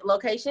Gwinnett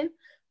location.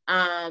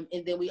 And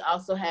then we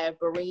also have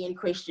Berean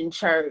Christian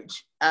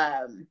Church,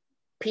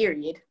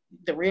 period,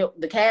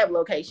 the cab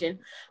location,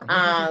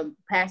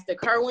 Pastor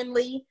Kerwin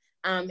Lee.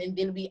 And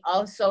then we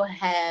also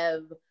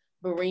have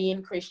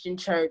Berean Christian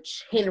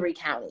Church, Henry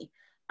County.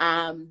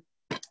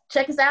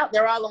 Check us out.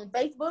 They're all on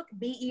Facebook,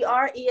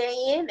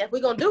 BEREAN. If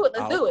we're going to do it,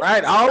 let's do it.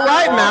 All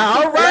right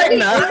now.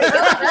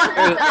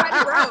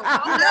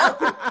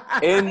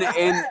 In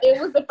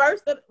it was the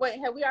first, wait,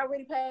 have we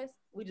already passed?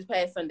 We just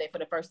passed Sunday for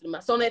the first of the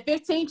month. So on that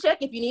 15 check,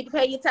 if you need to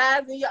pay your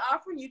tithes and your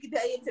offering, you can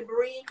pay it to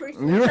Berean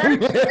Christian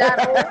Church.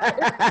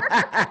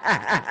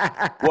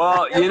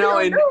 Well, you know,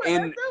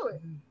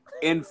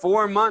 in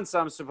 4 months,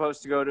 I'm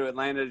supposed to go to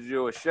Atlanta to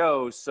do a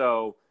show.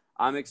 So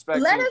I'm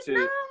expecting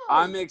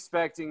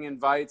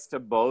invites to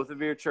both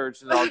of your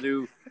churches.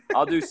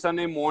 I'll do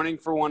Sunday morning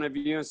for one of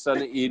you and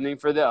Sunday evening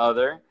for the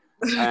other.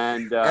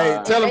 And hey,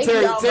 tell him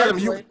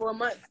Terry you.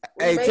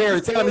 Hey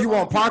Terry, tell him you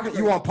want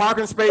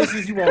parking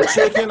spaces, you want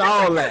chicken,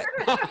 all that.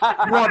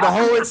 You want the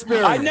whole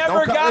experience. I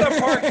never got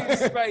a parking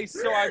space,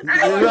 so I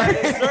feel like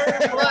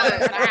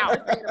I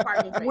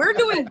deserve one. We're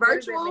doing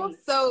virtual,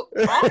 so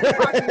all the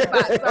parking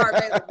spots are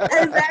available.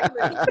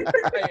 Exactly.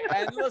 Hey,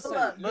 and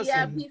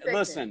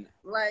listen.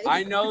 Like,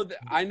 I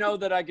know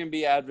that I can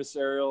be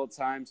adversarial at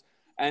times,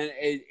 and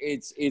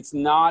it's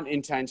not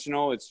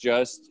intentional. It's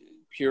just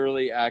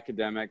purely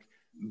academic.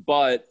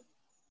 But,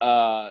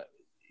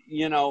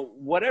 you know,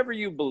 whatever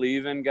you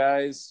believe in,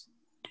 guys,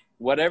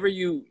 whatever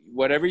you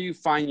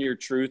find your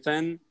truth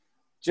in,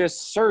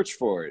 just search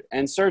for it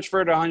and search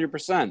for it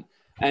 100%.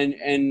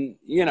 And,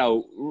 you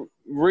know,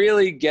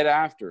 really get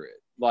after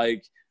it.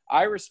 Like,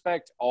 I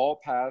respect all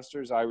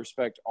pastors. I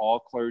respect all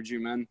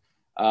clergymen,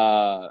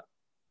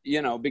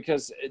 you know,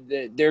 because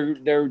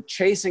they're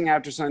chasing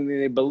after something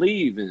they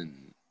believe in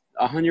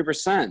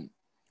 100%.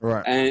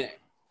 Right. And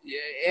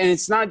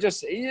it's not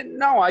just,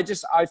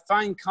 I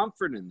find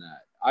comfort in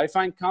that. I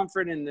find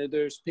comfort in that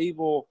there's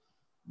people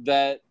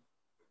that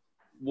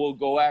will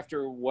go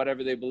after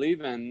whatever they believe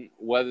in,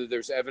 whether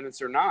there's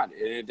evidence or not,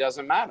 and it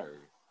doesn't matter.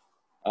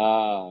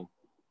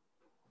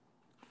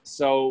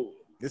 So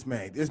this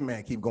man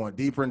keep going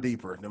deeper and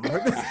deeper.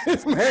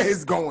 This man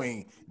is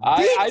going deep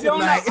I don't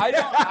tonight. know. I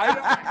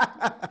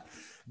don't.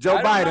 Joe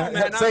Biden,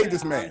 man. save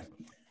this man.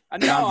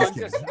 No,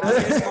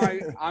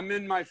 I'm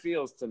in my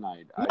feels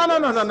tonight. No.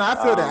 I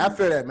feel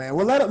that, man.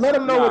 Well, let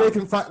them know where they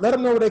can find. Let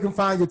them know where they can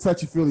find your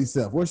touchy feely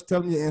self.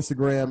 Tell them your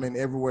Instagram and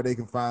everywhere they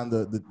can find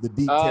the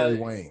deep Terry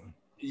Wayne.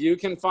 You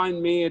can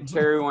find me at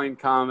Terry Wayne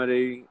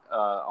Comedy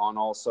on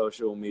all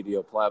social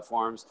media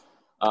platforms.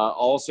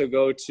 Also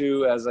go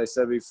to, as I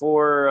said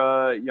before,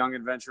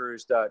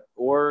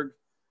 youngadventurers.org.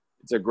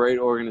 It's a great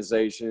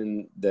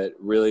organization that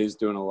really is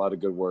doing a lot of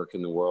good work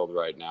in the world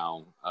right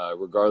now,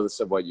 regardless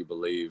of what you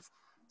believe.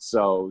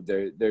 So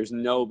there's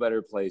no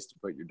better place to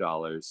put your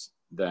dollars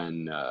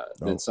than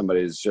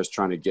somebody who's just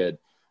trying to get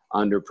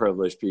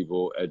underprivileged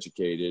people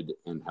educated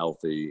and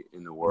healthy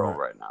in the world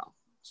right now.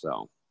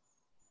 So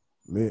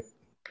lit.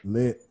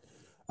 Kellie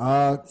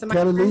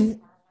Lee.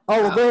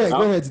 Oh, well,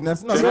 go ahead,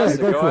 Janessa. No, go ahead.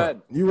 Go for it.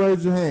 You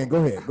raised your hand.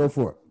 Go ahead. Go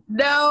for it.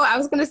 No, I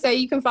was going to say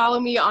you can follow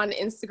me on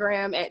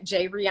Instagram at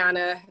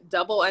jrihanna_.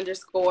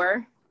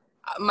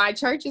 My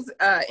church's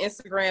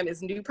Instagram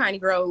is New Piney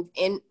Grove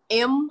in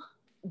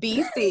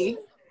MBC.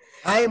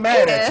 I ain't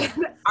mad at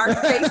you. Our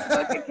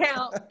Facebook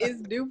account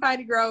is New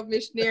Piney Grove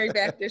Missionary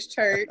Baptist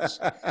Church.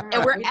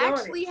 And we're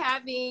actually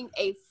having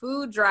a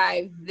food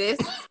drive this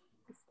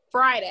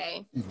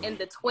Friday in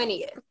the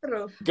 20th.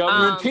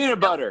 Government peanut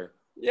butter.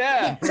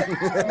 Yeah.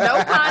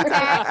 No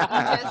contact.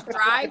 You just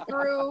drive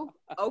through,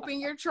 open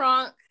your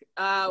trunk.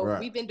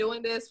 We've been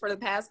doing this for the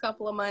past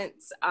couple of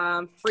months.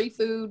 Free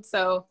food.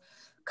 So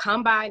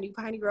come by New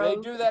Piney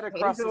Grove. They do that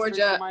across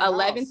Georgia,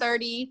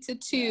 11:30 to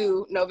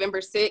 2, November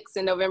 6th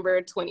and November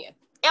 20th.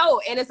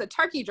 Oh, and it's a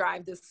turkey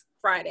drive this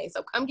Friday.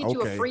 So come get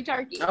you a free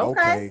turkey.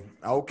 Okay.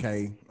 Put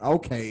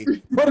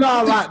it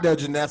all out there,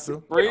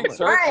 Janessa. Free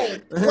turkey.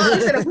 Right. Well,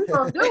 if we're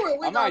going to do it,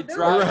 we're going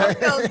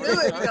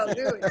to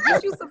do it.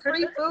 Get you some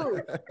free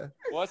food.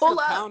 What's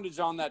the poundage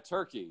on that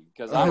turkey?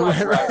 Because I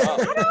might drive up.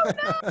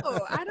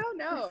 I don't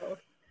know.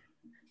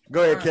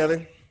 Go ahead,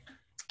 Kelly.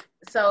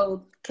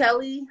 So,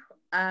 Kelly,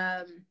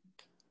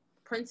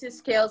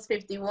 Princess Kels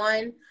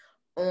 51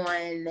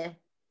 on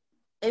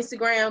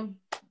Instagram,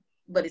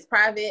 but it's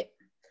private.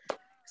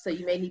 So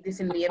you may need to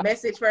send me a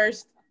message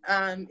first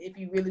if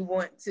you really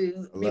want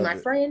to be my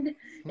friend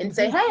and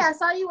say, hey, I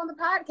saw you on the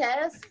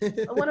podcast.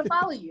 I want to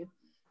follow you.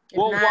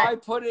 Why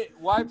put it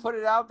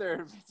out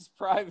there if it's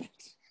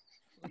private?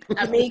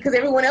 I mean, because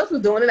everyone else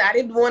was doing it. I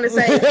didn't want to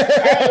say, hey,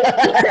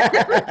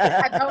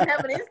 I don't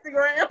have an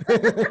Instagram.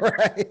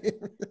 Right.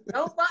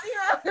 Don't follow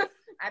you.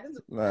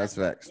 No, that's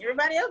facts.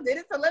 Everybody else did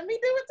it, so let me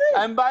do it too.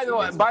 And by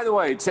the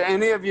way, to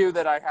any of you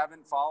that I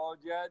haven't followed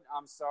yet,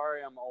 I'm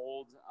sorry, I'm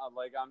old.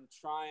 I'm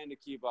trying to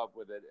keep up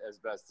with it as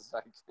best as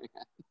I can.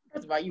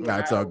 That's why you.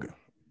 That's all good.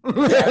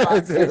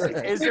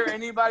 Is there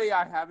anybody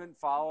I haven't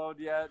followed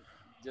yet?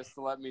 Just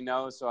to let me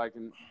know so I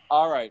can.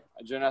 All right,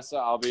 Janessa,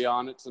 I'll be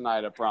on it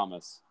tonight. I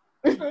promise.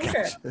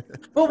 Okay.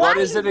 But what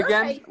is it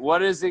again?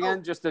 What is it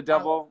again? Just a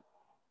double.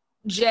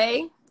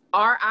 JRIANA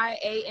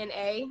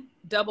 _.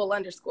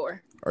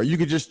 Or you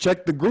could just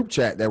check the group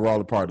chat that we're all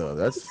a part of.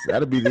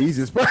 That'll be the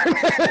easiest part.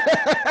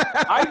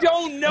 I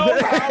don't know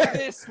how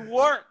this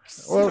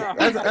works. Well,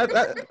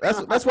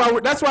 that's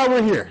why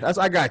we're here.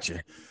 I got you.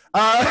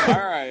 All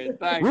right,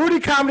 thanks.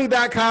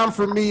 RudyComedy.com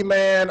for me,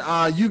 man.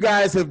 You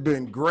guys have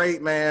been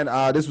great, man.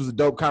 This was a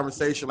dope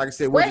conversation. Like I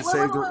said, wait.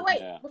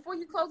 Yeah. Before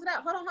you close it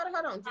out. Hold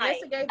on.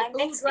 Janessa gave the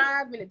food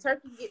drive and the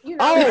turkey.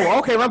 Oh,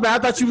 okay. My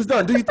bad. I thought you was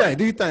done. Do you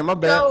think? My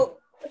bad.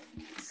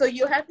 So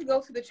you'll have to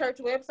go to the church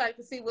website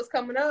to see what's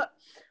coming up.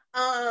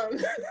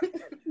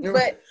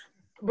 But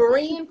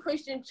Berean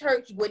Christian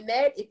Church,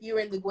 Gwinnett, if you're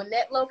in the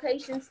Gwinnett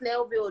location,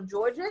 Snellville,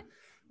 Georgia,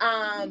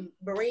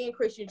 Berean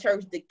Christian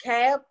Church,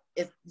 DeKalb,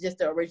 is just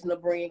the original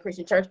Berean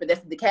Christian Church, but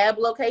that's the DeKalb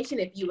location.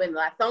 If you're in the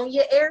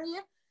Lithonia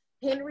area,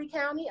 Henry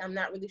County, I'm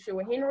not really sure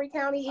where Henry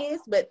County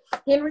is, but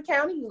Henry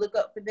County, you look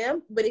up for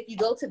them. But if you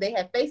go to, they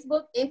have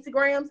Facebook,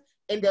 Instagrams,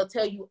 and they'll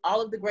tell you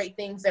all of the great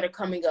things that are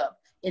coming up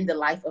in the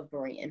life of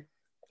Berean.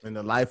 In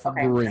the life of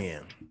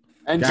Berean.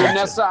 And gotcha.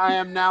 Janessa, I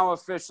am now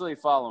officially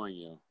following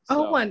you.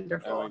 So, oh,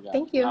 wonderful.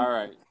 Thank you. All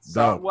right.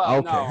 So,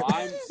 no,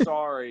 I'm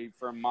sorry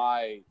for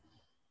my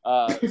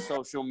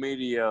social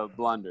media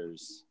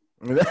blunders.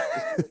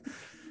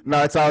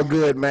 No, it's all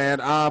good, man.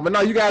 But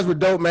no, you guys were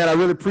dope, man. I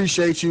really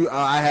appreciate you.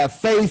 I have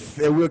faith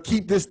and we'll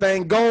keep this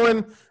thing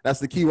going. That's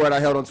the key word I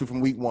held on to from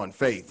week one,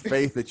 faith.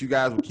 Faith that you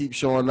guys will keep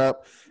showing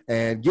up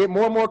and get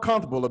more and more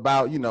comfortable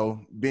about,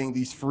 being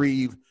these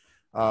free,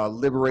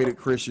 liberated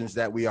Christians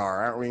that we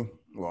are, aren't we?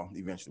 Well,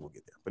 eventually we'll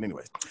get there. But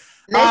anyways.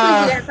 Next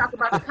week we got to talk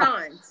about the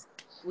cons.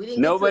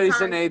 Nobody's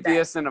an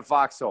atheist in a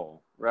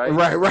foxhole, right?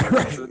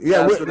 Right.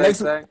 Yeah,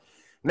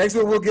 next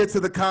week we'll get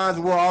to the cons.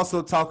 We'll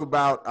also talk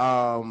about,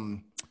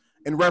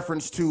 in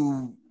reference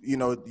to,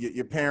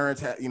 your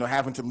parents,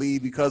 having to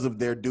leave because of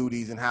their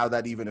duties and how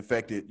that even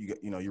affected,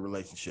 your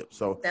relationship.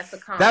 So that's a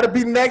con. That'll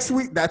be next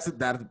week.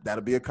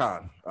 That'll be a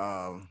con.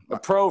 A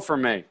pro for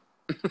me.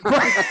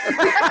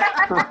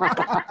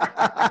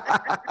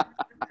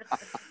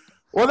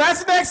 Well,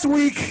 that's next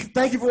week.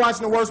 Thank you for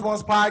watching the Worst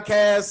Ones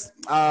podcast.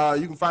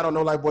 You can find on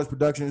No Life Boys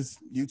Productions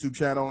YouTube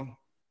channel,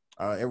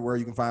 everywhere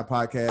you can find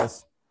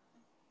podcasts.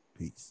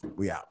 Peace.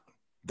 We out.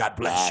 God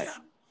bless you.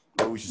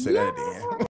 Maybe we should say that at the end.